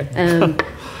 Jared.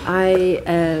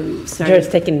 Sorry. Jared's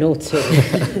taking notes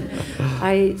here.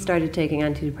 I started taking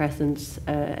antidepressants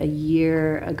a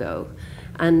year ago,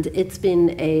 and it's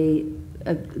been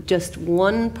just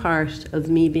one part of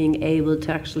me being able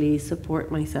to actually support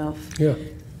myself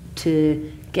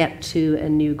to get to a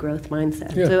new growth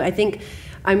mindset. So I think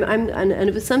and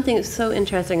it was something that's so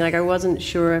interesting. Like, I wasn't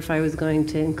sure if I was going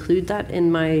to include that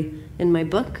in my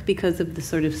book because of the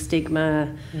sort of stigma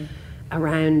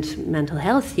around mental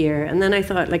health here. And then I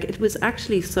thought, like, it was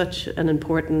actually such an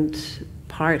important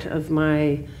part of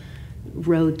my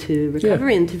road to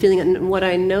recovery and to feeling it. And what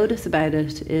I notice about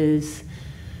it is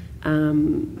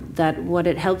that what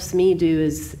it helps me do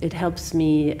is it helps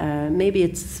me,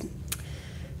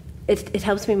 it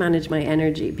helps me manage my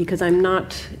energy, because I'm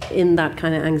not in that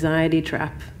kind of anxiety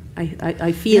trap.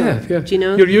 I feel, do you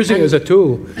know? You're using it as a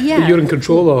tool that you're in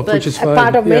control of, which is fine. A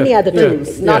part of many other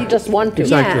tools, not just one tool.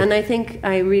 Exactly. Yeah, and I think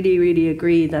I really, really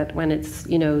agree that when it's,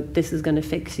 this is going to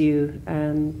fix you,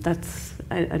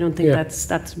 I don't think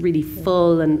that's really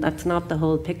full, and that's not the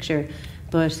whole picture.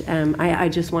 But I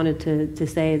just wanted to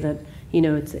say that,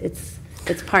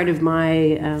 it's part of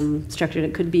my structure, and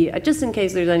it could be, just in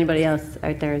case there's anybody else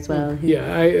out there as well.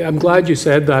 I'm glad you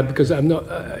said that, because I'm not,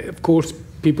 of course,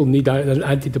 people need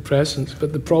antidepressants,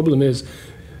 but the problem is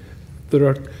there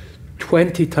are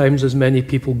 20 times as many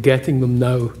people getting them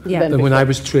now than when I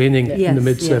was training in the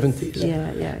mid-70s.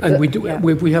 And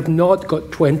we have not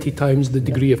got 20 times the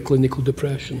degree of clinical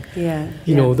depression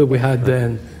that we had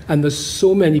then. And there's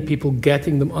so many people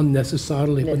getting them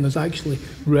unnecessarily when there's actually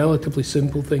relatively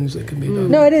simple things that can be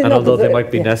done. No, it is. And although they might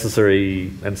be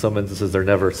necessary, in some instances they're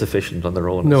never sufficient on their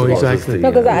own. No, exactly. No,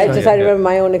 because I remember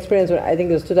my own experience. I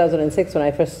think it was 2006 when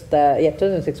I first started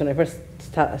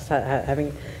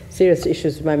having serious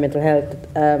issues with my mental health,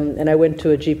 and I went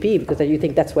to a GP, because you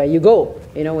think that's where you go,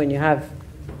 when you have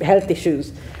health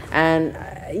issues, and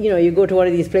you go to one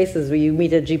of these places where you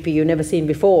meet a GP you've never seen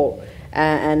before.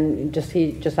 And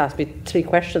he just asked me 3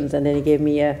 questions, and then he gave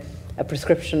me a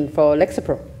prescription for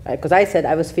Lexapro, because I said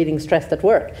I was feeling stressed at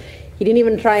work. He didn't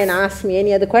even try and ask me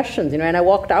any other questions, and I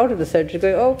walked out of the surgery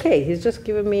going, okay, he's just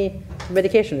given me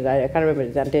medication. I can't remember,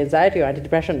 it's anti-anxiety or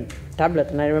antidepressant tablet,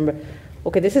 and I remember,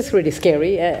 okay, this is really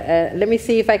scary. Let me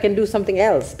see if I can do something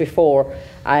else before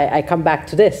I come back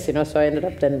to this. So I ended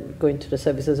up then going to the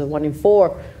services of 1 in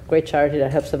 4, great charity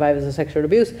that helps survivors of sexual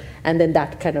abuse, and then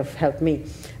that kind of helped me.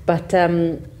 But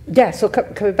so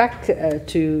coming back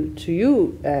to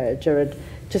you, Gerard,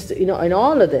 just in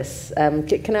all of this,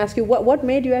 can I ask you what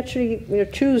made you actually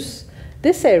choose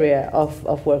this area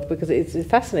of work, because it's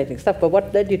fascinating stuff. But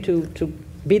what led you to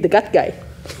be the gut guy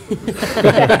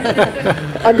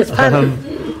on this panel?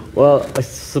 Well, I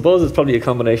suppose it's probably a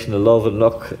combination of love and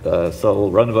luck. So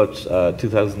around about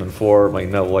 2004, my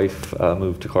now wife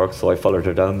moved to Cork, so I followed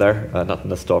her down there. Not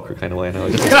in a stalker kind of way. No,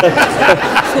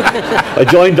 I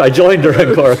joined her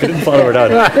in Cork. I didn't follow her down.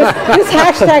 This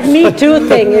hashtag Me Too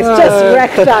thing is just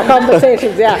wrecked our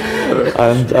conversations.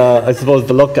 And I suppose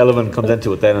the luck element comes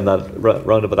into it then, and that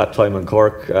round about that time in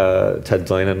Cork, Ted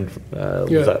Zinan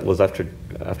was after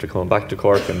coming back to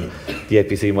Cork, and the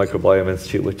APC Microbiome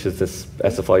Institute, which is this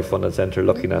SFI funded centre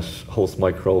looking at host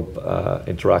microbe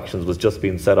interactions, was just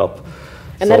being set up.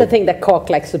 Another thing that Cork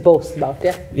likes to boast about,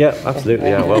 Yeah,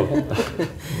 absolutely, well,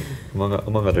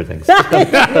 among other things.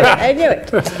 I knew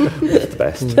it. It's the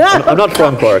best. I'm not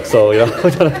from Cork, so I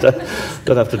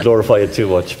don't have to glorify it too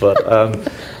much, but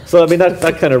so I mean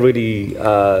that kind of really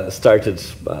started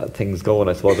things going,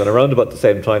 I suppose. And around about the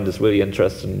same time, this really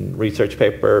interesting research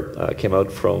paper came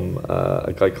out from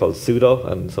a guy called Pseudo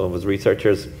and some of his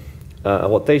researchers,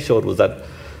 and what they showed was that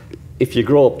if you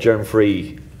grow up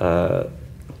germ-free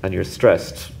and you're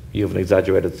stressed, you have an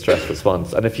exaggerated stress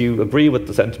response. And if you agree with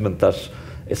the sentiment that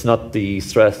it's not the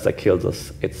stress that kills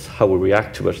us, it's how we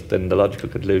react to it, then the logical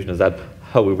conclusion is that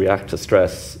how we react to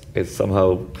stress is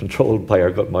somehow controlled by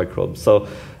our gut microbes. So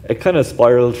it kind of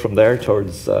spiraled from there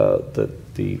towards the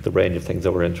range of things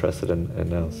that we're interested in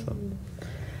now. So.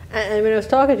 And when I was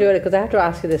talking to you, because I have to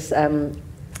ask you this,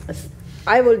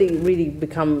 I've only really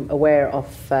become aware of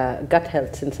gut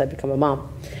health since I become a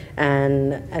mom,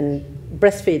 and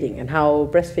breastfeeding, and how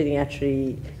breastfeeding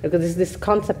actually, because there's this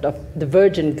concept of the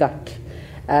virgin gut.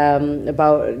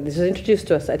 This was introduced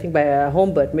to us, I think, by a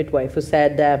home birth midwife who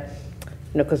said,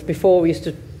 because before we used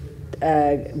to,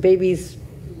 babies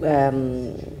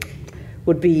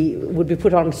would be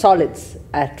put on solids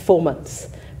at 4 months,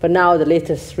 but now the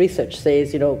latest research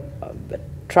says,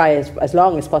 try as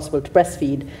long as possible to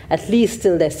breastfeed at least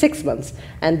till they're 6 months,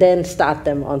 and then start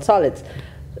them on solids.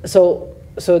 So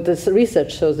this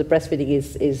research shows that breastfeeding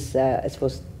is I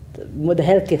suppose, the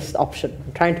healthiest option.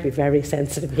 I'm trying to be very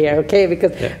sensitive here, okay?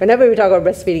 Because whenever we talk about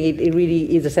breastfeeding, it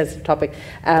really is a sensitive topic.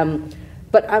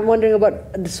 But I'm wondering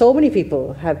about, so many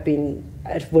people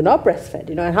were not breastfed,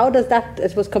 and how does that, I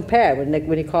suppose, compare when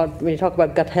you talk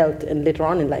about gut health and later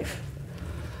on in life?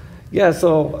 Yeah,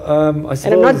 so I suppose...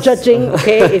 And I'm not judging,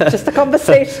 okay, it's just a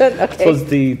conversation, okay. I suppose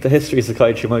the history of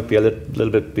psychiatry might be a little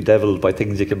bit bedeviled by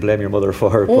things you can blame your mother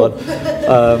for, but...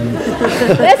 I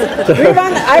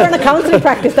run a counselling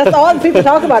practice, that's all people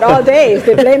talk about all day, is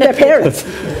they blame their parents.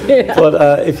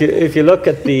 But if you look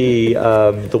at the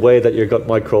way that your gut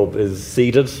microbe is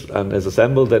seeded and is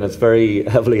assembled, then it's very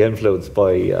heavily influenced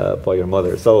by your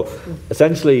mother. So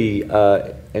essentially,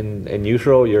 in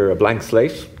utero, you're a blank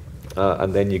slate.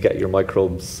 And then you get your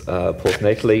microbes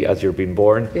postnatally as you're being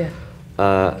born,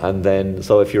 and then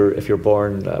so if you're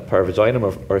born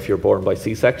paravaginum or if you're born by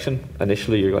C-section,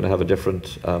 initially you're going to have a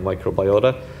different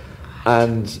microbiota,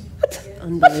 and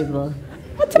unbelievable.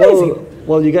 That's amazing.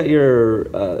 Well, you get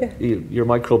your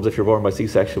microbes if you're born by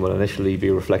C-section will initially be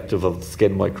reflective of the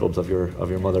skin microbes of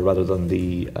your mother rather than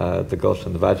the gut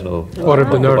and the vaginal or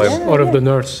of the nurse.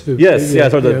 Or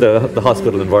the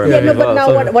hospital environment. Yeah, but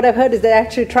now what I've heard is they're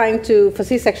actually trying to, for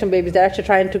C-section babies, they're actually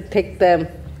trying to take them.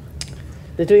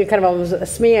 They're doing kind of almost a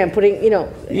smear and putting, so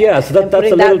that's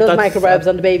those microbes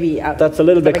on the baby. That's a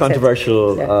little bit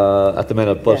controversial at the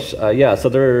minute, but so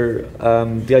they're,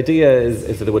 the idea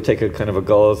is that they would take a kind of a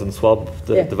gauze and swab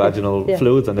the vaginal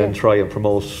fluids and then try and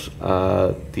promote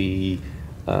the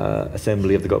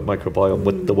assembly of the gut microbiome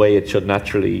with the way it should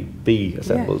naturally be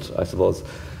assembled, I suppose.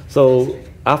 So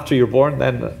after you're born,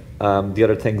 then the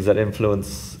other things that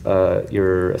influence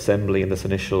your assembly in this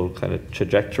initial kind of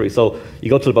trajectory. So you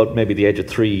go till about maybe the age of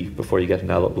 3 before you get an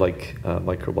adult-like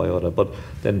microbiota. But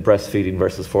then breastfeeding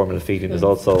versus formula feeding is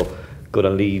also going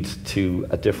to lead to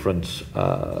a different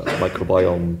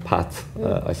microbiome path,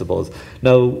 I suppose.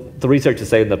 Now, the research is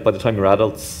saying that by the time you're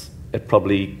adults, it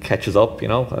probably catches up,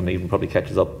 and even probably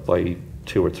catches up by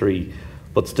 2 or 3.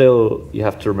 But still, you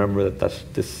have to remember that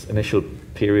this initial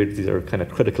period, these are kind of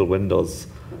critical windows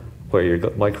where your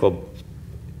gut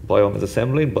microbiome is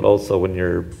assembling, but also when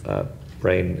your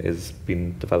brain is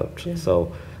being developed.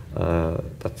 So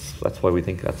that's why we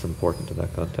think that's important in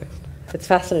that context. It's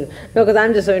fascinating. No, because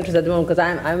I'm just so interested at the moment,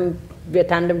 because we're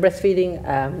tandem breastfeeding.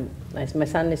 My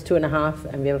son is 2.5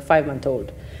 and we have a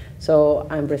 5-month-old. So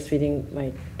I'm breastfeeding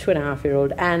my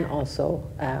 2.5-year-old and also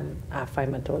a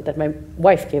 5-month-old that my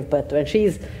wife gave birth to, and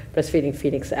she's breastfeeding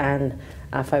Phoenix and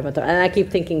a 5-month-old. And I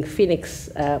keep thinking Phoenix,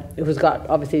 who's got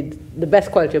obviously the best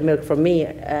quality of milk from me,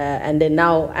 and then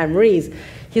now Anne-Marie's,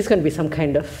 he's going to be some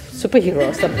kind of superhero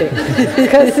or something,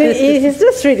 because he's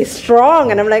just really strong,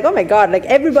 and I'm like, oh my God, like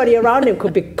everybody around him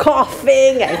could be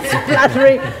coughing and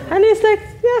spluttering, and he's like,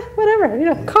 yeah,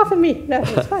 whatever, cough at me, no,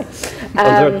 it's fine.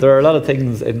 Well, there are a lot of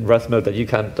things in breast milk that you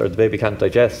can't, or the baby can't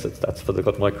digest. That's for the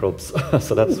gut microbes,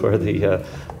 so that's where the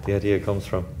idea comes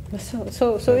from.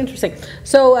 So interesting.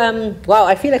 So wow,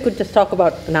 I feel I could just talk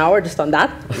about an hour just on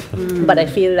that, but I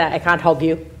feel that I can't hug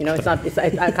you. I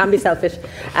can't be selfish.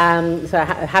 So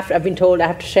I've been told I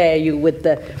have to share you with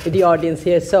the audience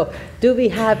here. So do we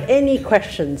have any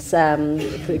questions?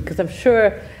 Because I'm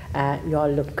sure you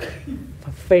all look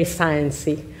very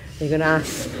sciencey. You're going to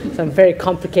ask some very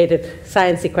complicated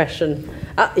sciencey question.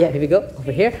 Here we go.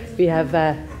 Over here we have.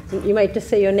 You might just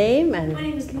say your name and. My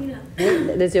name is Lena.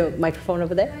 There's your microphone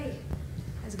over there. Hi.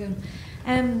 How's it going?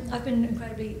 I've been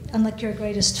incredibly, and like your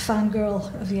greatest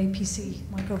fangirl of the APC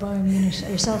Microbiome Unit,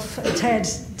 yourself, Ted,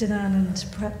 Dinan and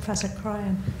Professor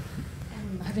Cryan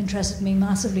have interested me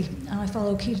massively, and I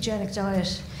follow a ketogenic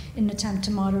diet in an attempt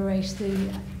to moderate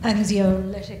the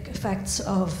anxiolytic effects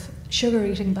of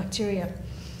sugar-eating bacteria.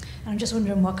 And I'm just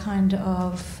wondering what kind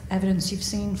of evidence you've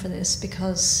seen for this,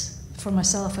 because for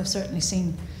myself, I've certainly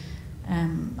seen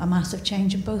a massive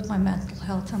change in both my mental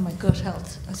health and my gut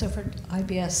health. I suffered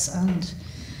IBS and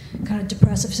kind of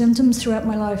depressive symptoms throughout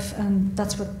my life, and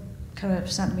that's what kind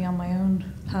of sent me on my own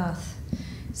path.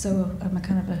 So I'm a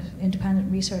kind of an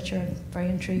independent researcher and very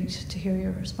intrigued to hear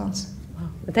your response. Wow.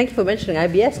 Thank you for mentioning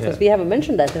IBS, because we haven't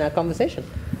mentioned that in our conversation.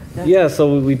 Yeah,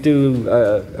 so we do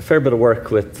a fair bit of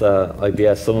work with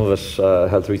IBS, some of it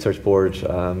Health Research Board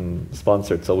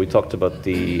sponsored. So we talked about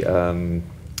the...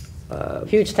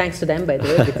 huge thanks to them, by the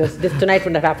way, because tonight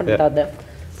wouldn't have happened without them.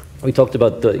 We talked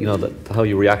about how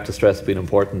you react to stress being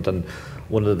important, and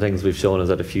one of the things we've shown is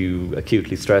that if you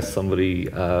acutely stress somebody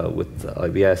with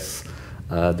IBS,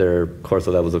 their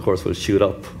cortisol levels, of course, will shoot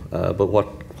up, but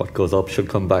what goes up should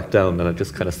come back down, and it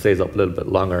just kind of stays up a little bit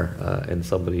longer in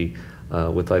somebody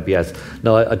with IBS.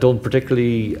 Now, I don't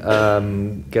particularly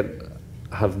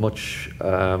have much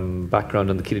background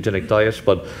in the ketogenic diet,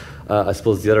 but I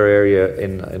suppose the other area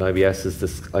in IBS is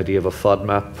this idea of a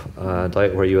FODMAP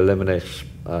diet, where you eliminate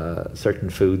certain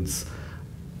foods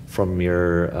from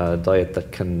your diet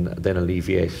that can then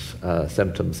alleviate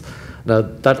symptoms. Now,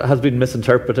 that has been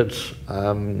misinterpreted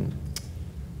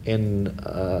in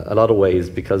a lot of ways,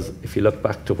 because if you look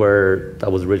back to where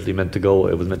that was originally meant to go,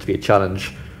 it was meant to be a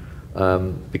challenge,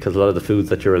 because a lot of the foods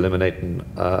that you're eliminating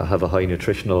have a high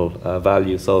nutritional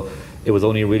value. So it was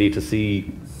only really to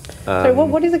see... Sorry,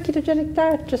 what is a ketogenic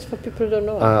diet, just for people who don't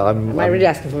know? Am I really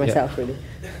asking for myself, really?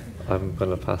 I'm going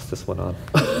to pass this one on.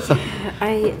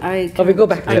 I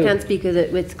can't speak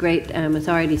with great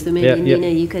authority, so maybe Nina,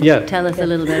 you could tell us a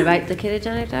little bit about the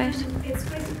ketogenic diet. It's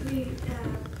basically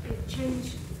it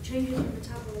changes your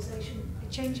metabolization.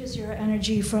 It changes your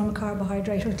energy from a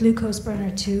carbohydrate or glucose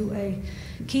burner to a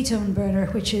ketone burner,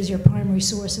 which is your primary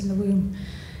source in the womb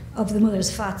of the mother's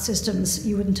fat systems.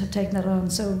 You wouldn't have taken that on.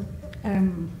 So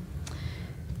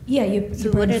you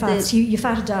burn fats, you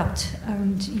fat adapt,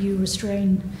 and you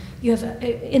restrain. You have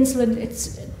insulin,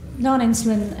 it's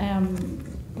non-insulin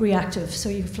reactive, so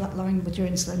you flatline with your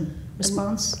insulin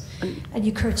response, and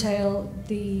you curtail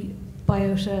the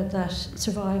biota that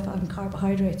survive on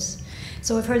carbohydrates.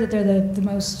 So I've heard that they're the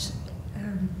most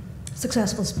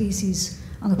successful species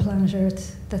on the planet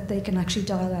Earth, that they can actually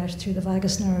dial out through the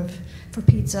vagus nerve for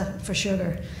pizza, for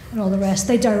sugar, and all the rest.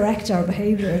 They direct our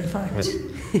behaviour, in fact.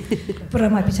 But I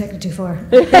might be taking it too far.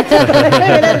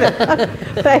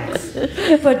 Thanks.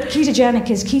 But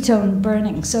ketogenic is ketone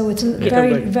burning, so it's a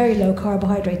very low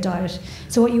carbohydrate diet.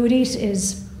 So what you would eat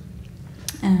is,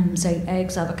 say,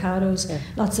 eggs, avocados,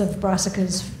 lots of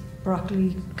brassicas,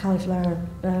 broccoli, cauliflower,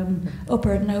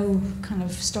 upper no kind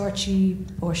of starchy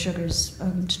or sugars,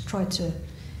 and try to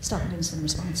stop an insulin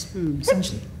response,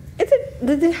 essentially.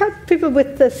 Did it help people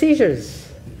with seizures?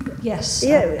 Yes.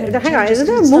 Yeah. Hang on, isn't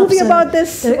there a movie about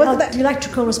this? The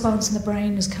electrical response in the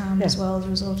brain is calmed as well as a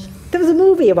result. There was a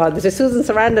movie about this with Susan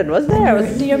Sarandon, was there? I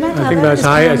think that's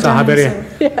high.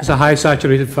 It's a high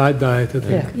saturated fat diet, I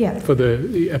think, for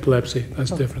the epilepsy.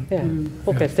 That's different. Yeah.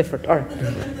 Okay, it's different. All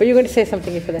right. Were you going to say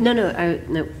something for that? No.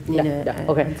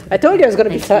 Okay. I told you I was going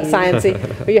to be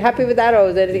sciencey. Are you happy with that, or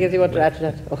was there anything else you want to add to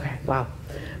that? Okay. Wow.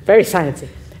 Very sciencey.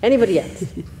 Anybody else?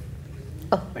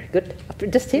 Oh, very good.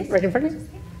 Just here, right in front of you.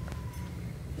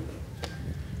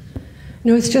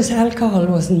 No, it's just alcohol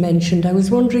wasn't mentioned. I was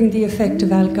wondering the effect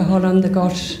of alcohol on the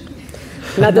gut.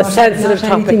 Not the sensitive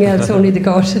topic. Anything else, only the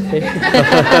gut.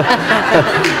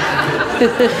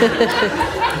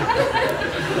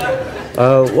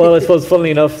 Well, I suppose, funnily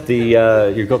enough,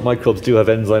 your gut microbes do have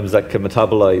enzymes that can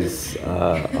metabolize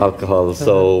alcohol.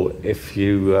 So if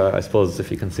you, I suppose,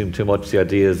 if you consume too much, the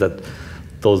idea is that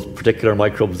those particular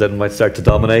microbes then might start to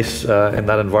dominate in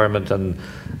that environment, and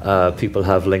people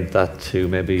have linked that to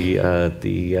maybe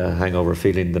the hangover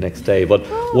feeling the next day. But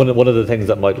one of the things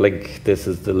that might link this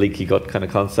is the leaky gut kind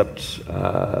of concept,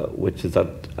 which is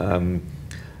that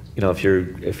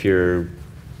if your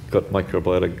gut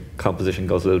microbiota composition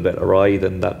goes a little bit awry,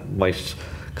 then that might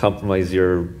compromise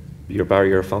your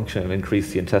barrier function and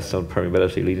increase the intestinal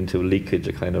permeability, leading to leakage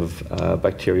of kind of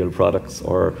bacterial products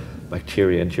or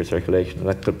bacteria into your circulation, and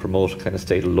that could promote a kind of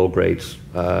state of low-grade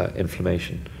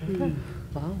inflammation. Okay.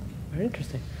 Wow, very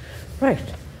interesting. Right.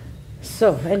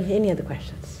 So, any other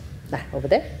questions? Over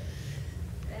there.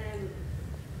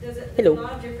 There's a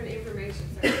lot of different information.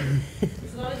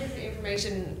 There's a lot of different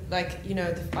information. Like,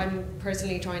 I'm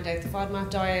personally trying out the FODMAP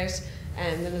diet,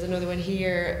 and then there's another one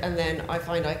here, and then I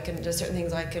find there's certain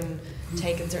things I can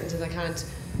take and certain things I can't.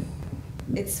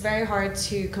 It's very hard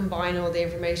to combine all the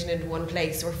information into one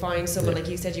place, or find someone, like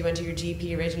you said, you went to your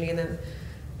GP originally, and then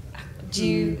Do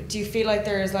you feel like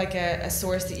there is like a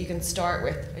source that you can start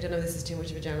with? I don't know if this is too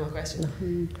much of a general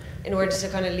question. In order to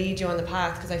kind of lead you on the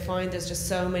path, because I find there's just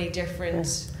so many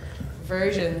different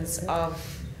versions of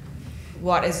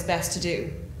what is best to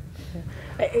do.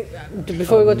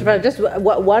 Before we go to practice, just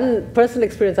one personal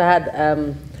experience I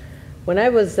had. When I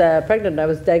was pregnant, I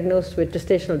was diagnosed with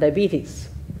gestational diabetes.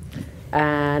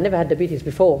 I never had diabetes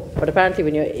before, but apparently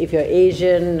if you're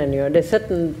Asian and there's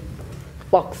certain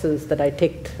boxes that I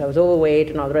ticked. I was overweight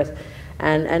and all the rest.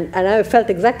 And I felt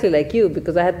exactly like you,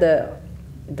 because I had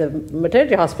the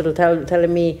maternity hospital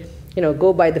telling me,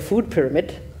 go by the food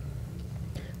pyramid,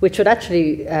 which would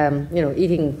actually,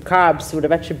 eating carbs would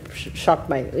have actually shot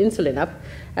my insulin up.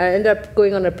 I ended up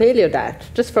going on a paleo diet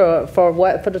just for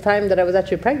the time that I was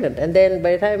actually pregnant. And then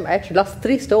by the time I actually lost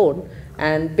 3 stone,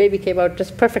 and baby came out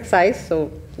just perfect size, so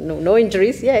no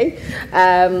injuries, yay.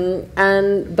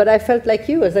 But I felt like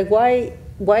you. I was like,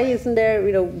 why isn't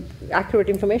there accurate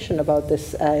information about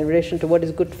this in relation to what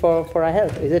is good for our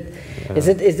health? Is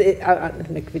it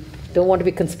like, we don't want to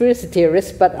be conspiracy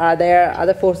theorists, but are there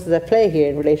other forces at play here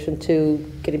in relation to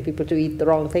getting people to eat the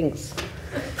wrong things?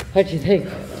 What do you think?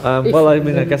 Well, I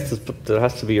mean, I guess there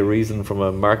has to be a reason from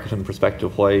a marketing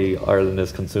perspective why Ireland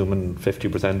is consuming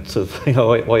 50% of,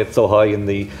 why it's so high in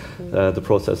the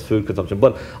processed food consumption.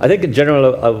 But I think in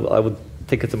general, I would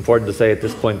think it's important to say at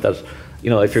this point that,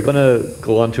 if you're going to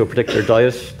go on to a particular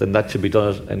diet, then that should be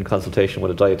done in consultation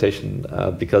with a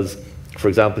dietitian, because, for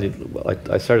example,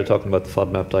 I started talking about the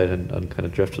FODMAP diet and kind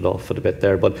of drifted off it a bit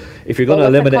there. But if you're going to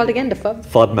eliminate, what's that called again, the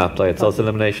FODMAP diet, so it's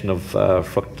elimination of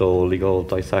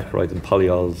fructooligosaccharides and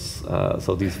polyols.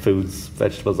 So these foods,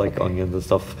 vegetables like onions and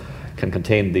stuff, can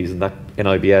contain these, and that in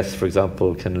IBS, for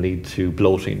example, can lead to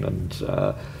bloating. And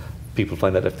people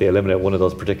find that if they eliminate one of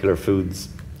those particular foods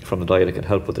from the diet, it can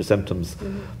help with their symptoms.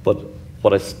 But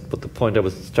the point I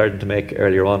was starting to make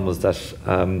earlier on was that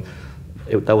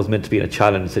that was meant to be in a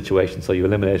challenge situation. So you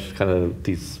eliminate kind of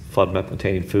these FODMAP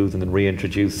containing foods and then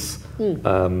reintroduce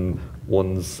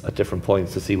ones at different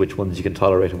points to see which ones you can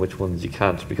tolerate and which ones you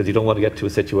can't, because you don't want to get to a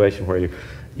situation where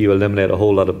you eliminate a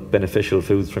whole lot of beneficial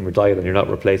foods from your diet and you're not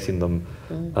replacing them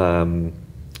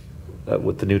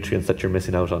with the nutrients that you're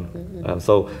missing out on.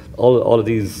 So all of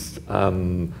these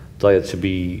diets should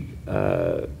be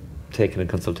taken in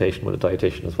consultation with a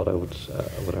dietitian, is what I would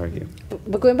argue.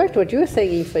 But going back to what you were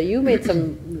saying, Aoife, you made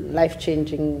some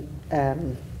life-changing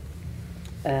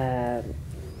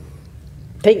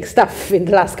stuff in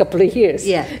the last couple of years.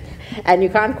 Yeah. And you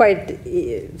can't quite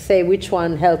say which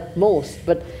one helped most,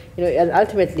 but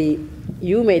ultimately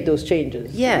you made those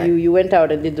changes. Yeah. You went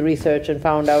out and did the research and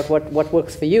found out what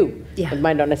works for you. Yeah. It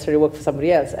might not necessarily work for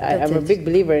somebody else. I'm a big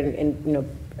believer in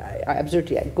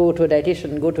absolutely, go to a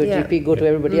dietitian, go to a GP, go to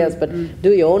everybody else, but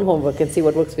do your own homework and see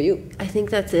what works for you. I think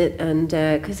that's it, and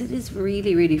because it is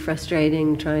really, really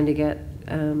frustrating trying to get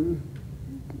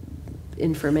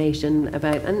information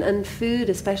about and food,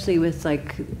 especially with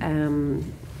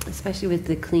especially with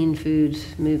the clean food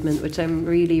movement, which I'm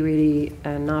really, really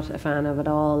not a fan of at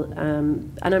all.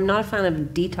 And I'm not a fan of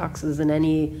detoxes in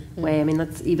any way. I mean,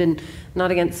 that's even not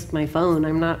against my phone.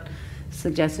 I'm not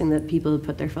suggesting that people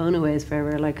put their phone away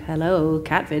forever, like, hello,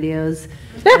 cat videos.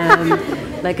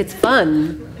 Like, it's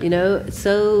fun,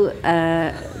 So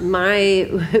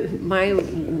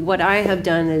what I have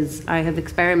done is I have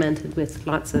experimented with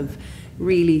lots of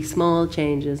really small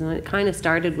changes, and it kind of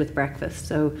started with breakfast.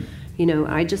 So,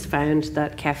 I just found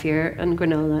that kefir and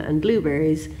granola and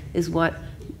blueberries is what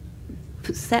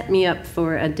set me up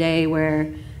for a day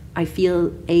where I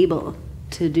feel able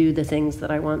to do the things that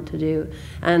I want to do.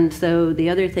 And so the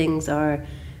other things are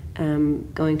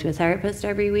going to a therapist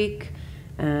every week,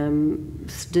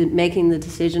 making the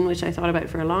decision, which I thought about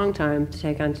for a long time, to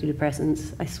take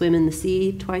antidepressants. I swim in the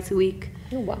sea twice a week.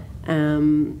 Oh, wow.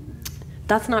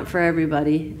 That's not for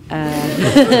everybody.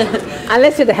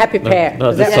 Unless you're the happy pair.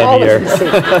 No, this time of year.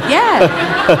 Yeah.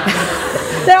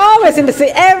 They're always in the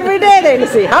sea. Every day they're in the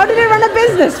sea. How do they run a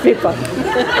business, people?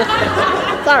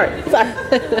 Sorry.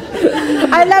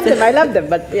 I love them,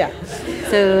 but yeah.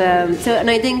 So and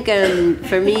I think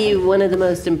for me, one of the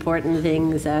most important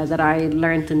things that I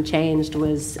learned and changed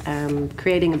was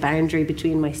creating a boundary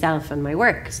between myself and my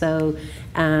work. So,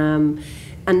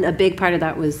 and a big part of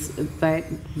that was about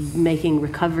making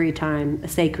recovery time a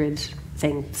sacred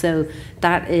thing. So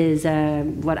that is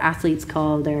what athletes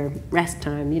call their rest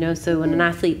time, So when an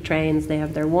athlete trains, they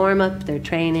have their warm-up, their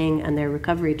training, and their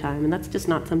recovery time. And that's just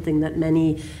not something that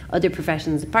many other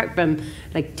professions, apart from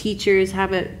like teachers,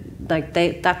 have it. Like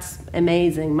that's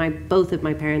amazing. Both of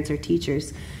my parents are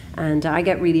teachers. And I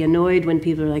get really annoyed when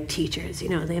people are like, teachers,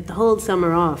 they have the whole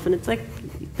summer off. And it's like,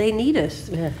 they need it.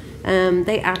 Yeah.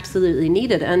 they absolutely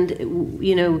need it. And,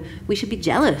 you know, we should be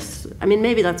jealous. I mean,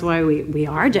 maybe that's why we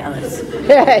are jealous.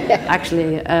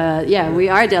 Actually, yeah, we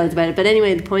are jealous about it. But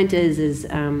anyway, the point is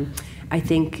I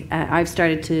think I've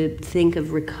started to think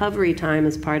of recovery time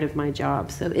as part of my job.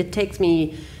 So it takes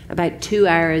me about 2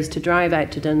 hours to drive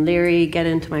out to Dunleary, get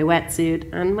into my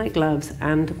wetsuit and my gloves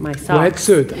and my socks.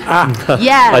 Wetsuit?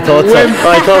 Yeah. I thought so.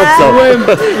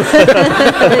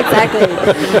 Exactly.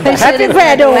 Happy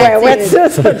I don't wear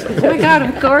wetsuits. Oh my God,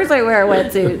 of course I wear a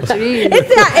wetsuit. Jeez.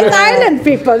 It's Ireland,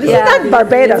 people. This is not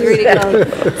Barbados. It's really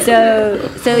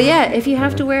cold. So yeah, if you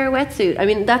have to wear a wetsuit, I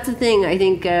mean, that's the thing. I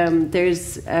think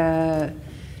there's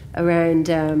around,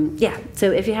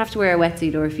 so if you have to wear a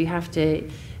wetsuit, or if you have to,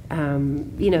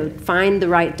 you know, find the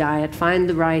right diet, find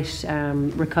the right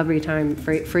recovery time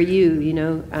for you, you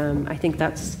know, I think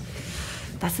that's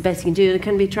the best you can do. And it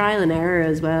can be trial and error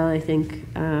as well, I think.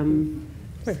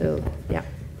 So, yeah.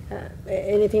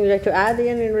 Anything you'd like to add,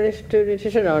 Ian, in relation to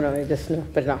nutrition? No, just no,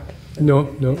 but not. No.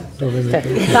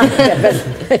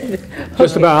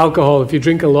 Just about alcohol. If you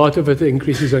drink a lot of it, it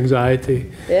increases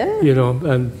anxiety. Yeah. You know,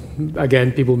 and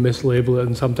again, people mislabel it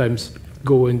and sometimes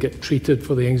go and get treated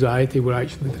for the anxiety, where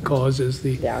actually the cause is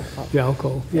the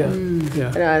alcohol. Yeah.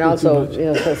 And also, you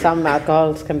know, so some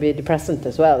alcohols can be depressant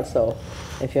as well. So,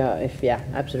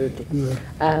 absolutely. Yeah.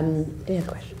 Any other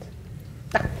questions?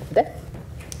 There.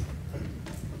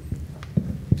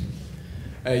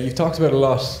 You've talked about a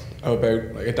lot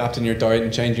about like adapting your diet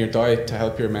and changing your diet to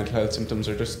help your mental health symptoms,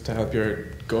 or just to help your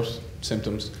gut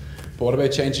symptoms. But what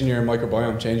about changing your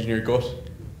microbiome, changing your gut,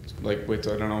 like with,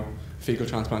 I don't know, fecal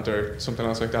transplant or something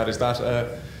else like that? Is that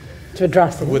too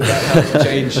drastic? Would that help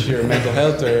change your mental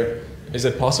health, or is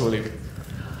it possible even?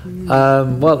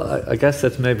 Well, I guess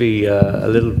it's maybe a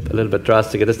little bit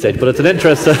drastic at this stage, but it's an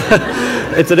interesting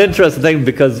it's an interesting thing,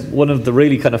 because one of the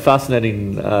really kind of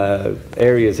fascinating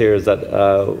areas here is that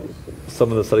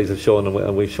some of the studies have shown,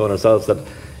 and we've shown ourselves, that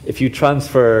if you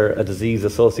transfer a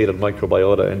disease-associated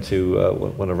microbiota into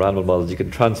one of random models, you can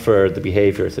transfer the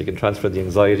behaviour. So you can transfer the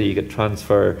anxiety, you can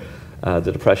transfer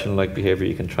the depression-like behaviour,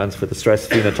 you can transfer the stress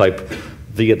phenotype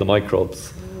via the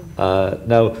microbes.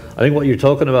 Now, I think what you're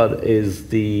talking about is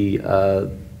the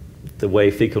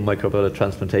way fecal microbiota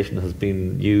transplantation has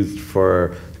been used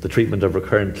for the treatment of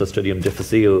recurrent Clostridium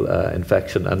difficile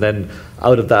infection, and then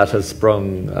out of that has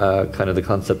sprung kind of the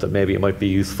concept that maybe it might be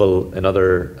useful in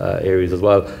other areas as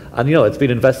well. And you know, it's been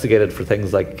investigated for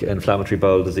things like inflammatory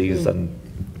bowel disease and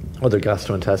other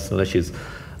gastrointestinal issues.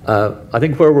 I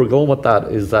think where we're going with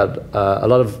that is that a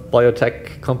lot of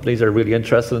biotech companies are really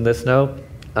interested in this now,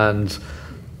 and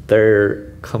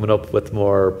they're coming up with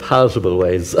more palatable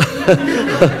ways,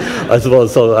 I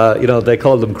suppose. So, you know, they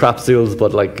call them crapsules,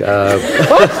 but like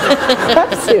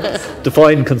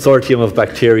defined consortium of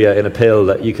bacteria in a pill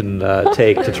that you can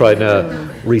take to try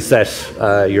and reset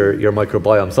your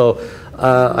microbiome. So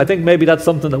I think maybe that's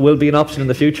something that will be an option in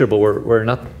the future, but we're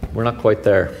not quite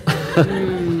there.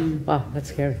 Wow, that's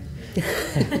scary.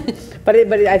 But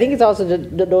I think it's also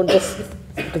don't just,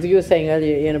 because you were saying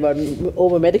earlier, Ian, about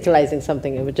over medicalizing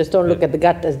something. We just don't look at the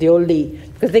gut as the only.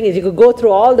 Because the thing is, you could go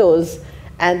through all those,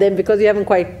 and then because you haven't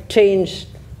quite changed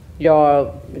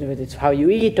your, whether it's how you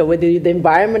eat, or whether the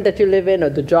environment that you live in, or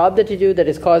the job that you do that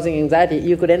is causing anxiety,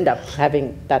 you could end up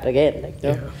having that again. Like,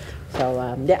 you know? So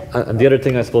And the other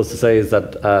thing I suppose to say is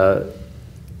that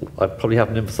I probably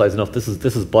haven't emphasized enough, this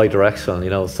is bi-directional,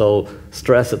 you know, so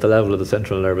stress at the level of the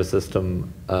central nervous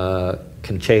system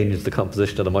can change the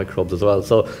composition of the microbes as well.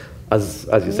 So as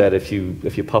you said, if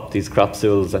you pop these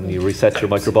crapsules and you reset your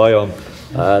microbiome,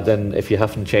 then if you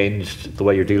haven't changed the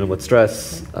way you're dealing with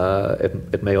stress,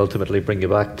 it may ultimately bring you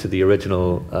back to the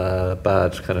original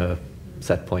bad kind of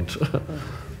set point.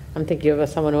 I'm thinking of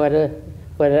someone who had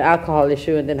an alcohol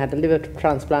issue and then had a liver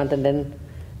transplant and then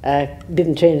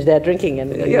didn't change their drinking.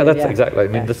 And that's exactly. I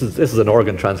mean, this is an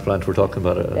organ transplant we're talking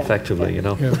about, effectively, you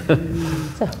know.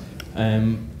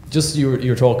 Just you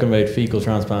were talking about fecal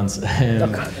transplants.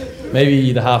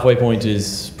 Maybe the halfway point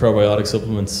is probiotic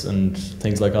supplements and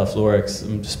things like Alflorix.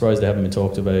 I'm just surprised they haven't been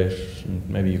talked about. And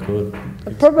maybe you could.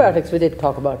 Probiotics we did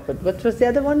talk about, but what was the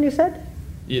other one you said?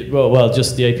 Yeah, well,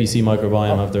 just the APC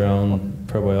Microbiome have their own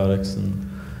probiotics and.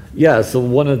 Yeah, so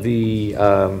one of the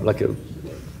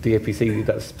the APC,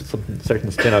 that's certain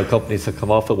spin-out companies have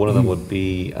come off it. One of them would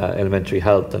be Elementary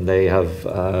Health, and they have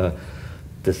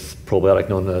this probiotic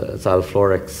known as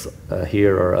Alflorix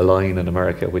here, or Align in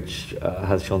America, which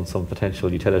has shown some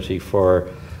potential utility for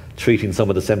treating some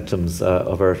of the symptoms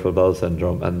of irritable bowel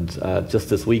syndrome. And just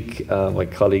this week, my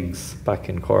colleagues back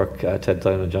in Cork, Ted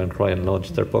Down and John Cryan,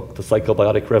 launched their book, The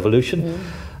Psychobiotic Revolution.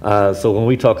 So when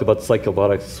we talk about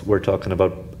psychobiotics, we're talking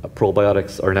about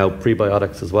probiotics or now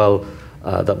prebiotics as well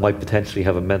that might potentially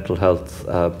have a mental health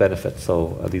benefit.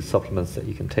 So these supplements that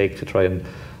you can take to try and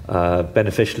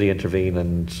beneficially intervene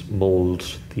and mould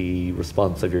the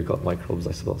response of your gut microbes,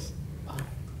 I suppose.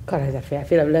 God, I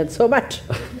feel I've learned so much.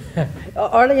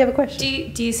 Orla, you have a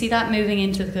question? Do you see that moving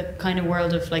into the kind of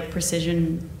world of like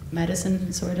precision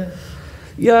medicine, sort of?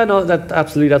 Yeah, no, that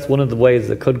absolutely. That's one of the ways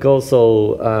it could go.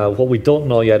 So what we don't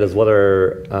know yet is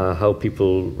whether how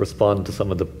people respond to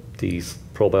some of these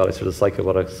probiotics or the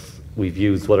psychobiotics we've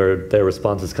used, whether their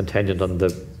response is contingent on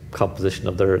the composition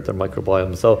of their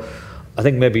microbiome. So I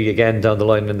think maybe again down the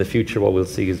line in the future, what we'll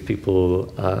see is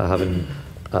people having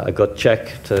a gut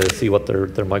check to see what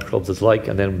their microbes is like,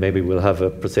 and then maybe we'll have a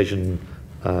precision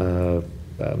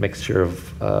mixture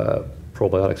of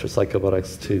probiotics or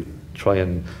psychobiotics to try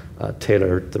and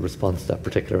tailor the response to that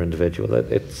particular individual.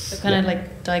 It's so kind of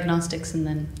like diagnostics and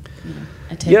then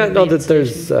a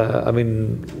there's I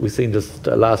mean, we've seen just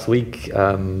last week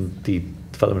the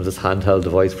development of this handheld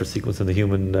device for sequencing the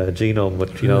human genome,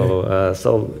 which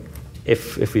so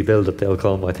if we build it, they'll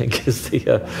come, I think, is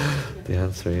the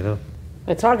answer.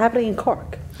 It's all happening in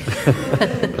Cork.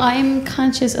 I'm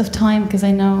conscious of time because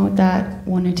I know that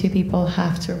 1 or 2 people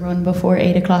have to run before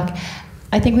 8 o'clock.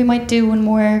 I think we might do one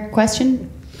more question.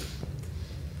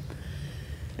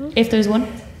 If there's one.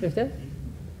 Is there?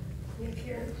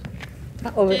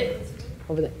 Over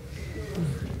there.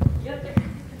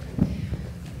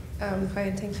 Hi,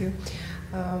 and thank you.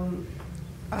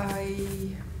 I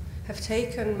have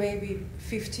taken maybe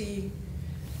 50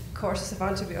 courses of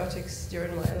antibiotics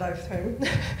during my lifetime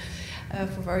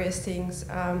for various things.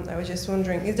 I was just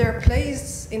wondering, is there a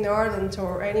place in Ireland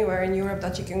or anywhere in Europe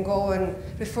that you can go and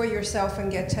refer yourself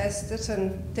and get tested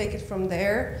and take it from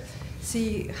there,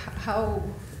 see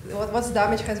what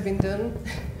damage has been done?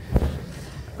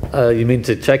 You mean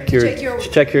to check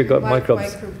your gut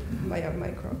microbes?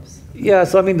 Microbes. Yeah,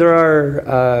 so I mean there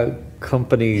are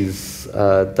companies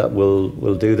that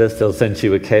will do this. They'll send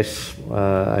you a kit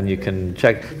and you can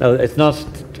check. Now it's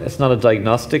not a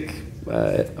diagnostic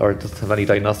or doesn't have any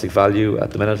diagnostic value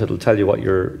at the minute. It'll tell you what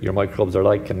your microbes are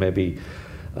like, and maybe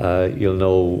you'll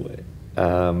know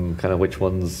kind of which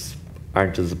ones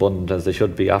aren't as abundant as they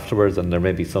should be afterwards, and there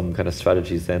may be some kind of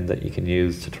strategies then that you can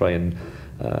use to try and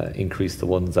increase the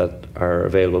ones that are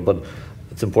available. But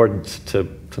it's important to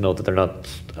note that they're not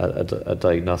a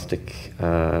diagnostic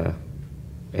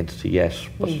entity yet.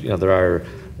 But there are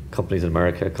companies in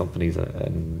America, companies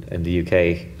in the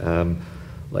UK.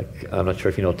 Like, I'm not sure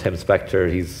if you know Tim Spector.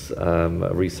 He's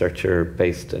a researcher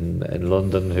based in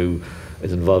London who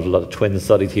is involved in a lot of twin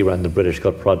studies. He ran the British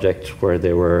Gut Project, where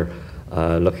they were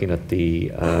looking at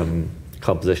the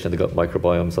composition of the gut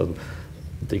microbiome. So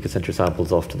you could send your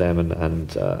samples off to them and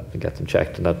get them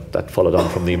checked, and that followed on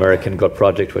from the American Gut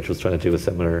Project, which was trying to do a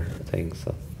similar thing.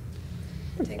 So.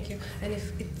 Thank you. And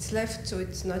if it's left to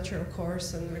its natural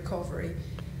course and recovery,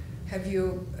 have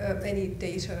you any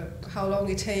data how long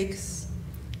it takes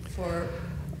for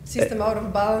system out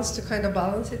of balance to kind of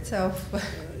balance itself?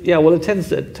 Yeah, well, it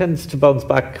tends to bounce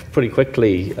back pretty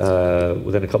quickly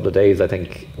within a couple of days, I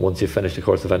think, once you've finished a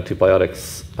course of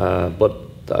antibiotics. But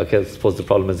I suppose the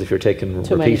problem is if you're taking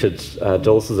repeated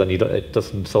doses and it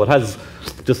doesn't. So it has,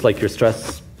 just like your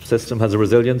stress system has a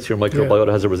resilience, your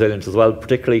microbiota has a resilience as well,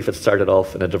 particularly if it started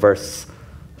off in a diverse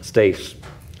state.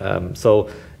 So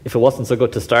if it wasn't so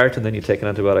good to start and then you take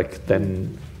an antibiotic,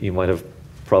 then you might have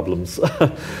problems.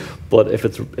 But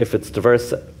if it's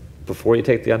diverse before you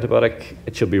take the antibiotic,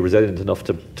 it should be resilient enough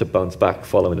to bounce back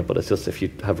following it. But it's just if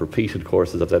you have repeated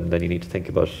courses of them, then you need to think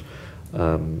about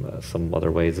some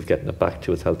other ways of getting it back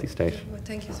to its healthy state. Well,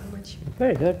 thank you so much.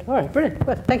 Very good. All right, brilliant.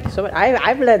 Well, thank you so much.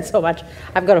 I've learned so much.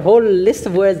 I've got a whole list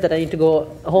of words that I need to go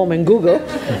home and Google.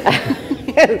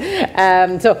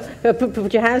 So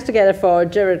put your hands together for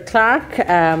Gerard Clarke,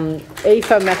 Aoife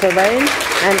McElwain,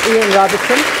 and Ian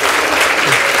Robertson.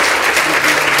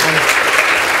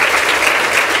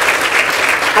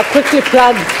 I'll quickly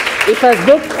plug Aoife's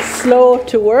book, Slow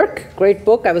to Work. Great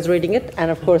book. I was reading it.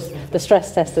 And of course, the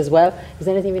stress test as well. Is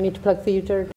there anything we need to plug for you, Gerard?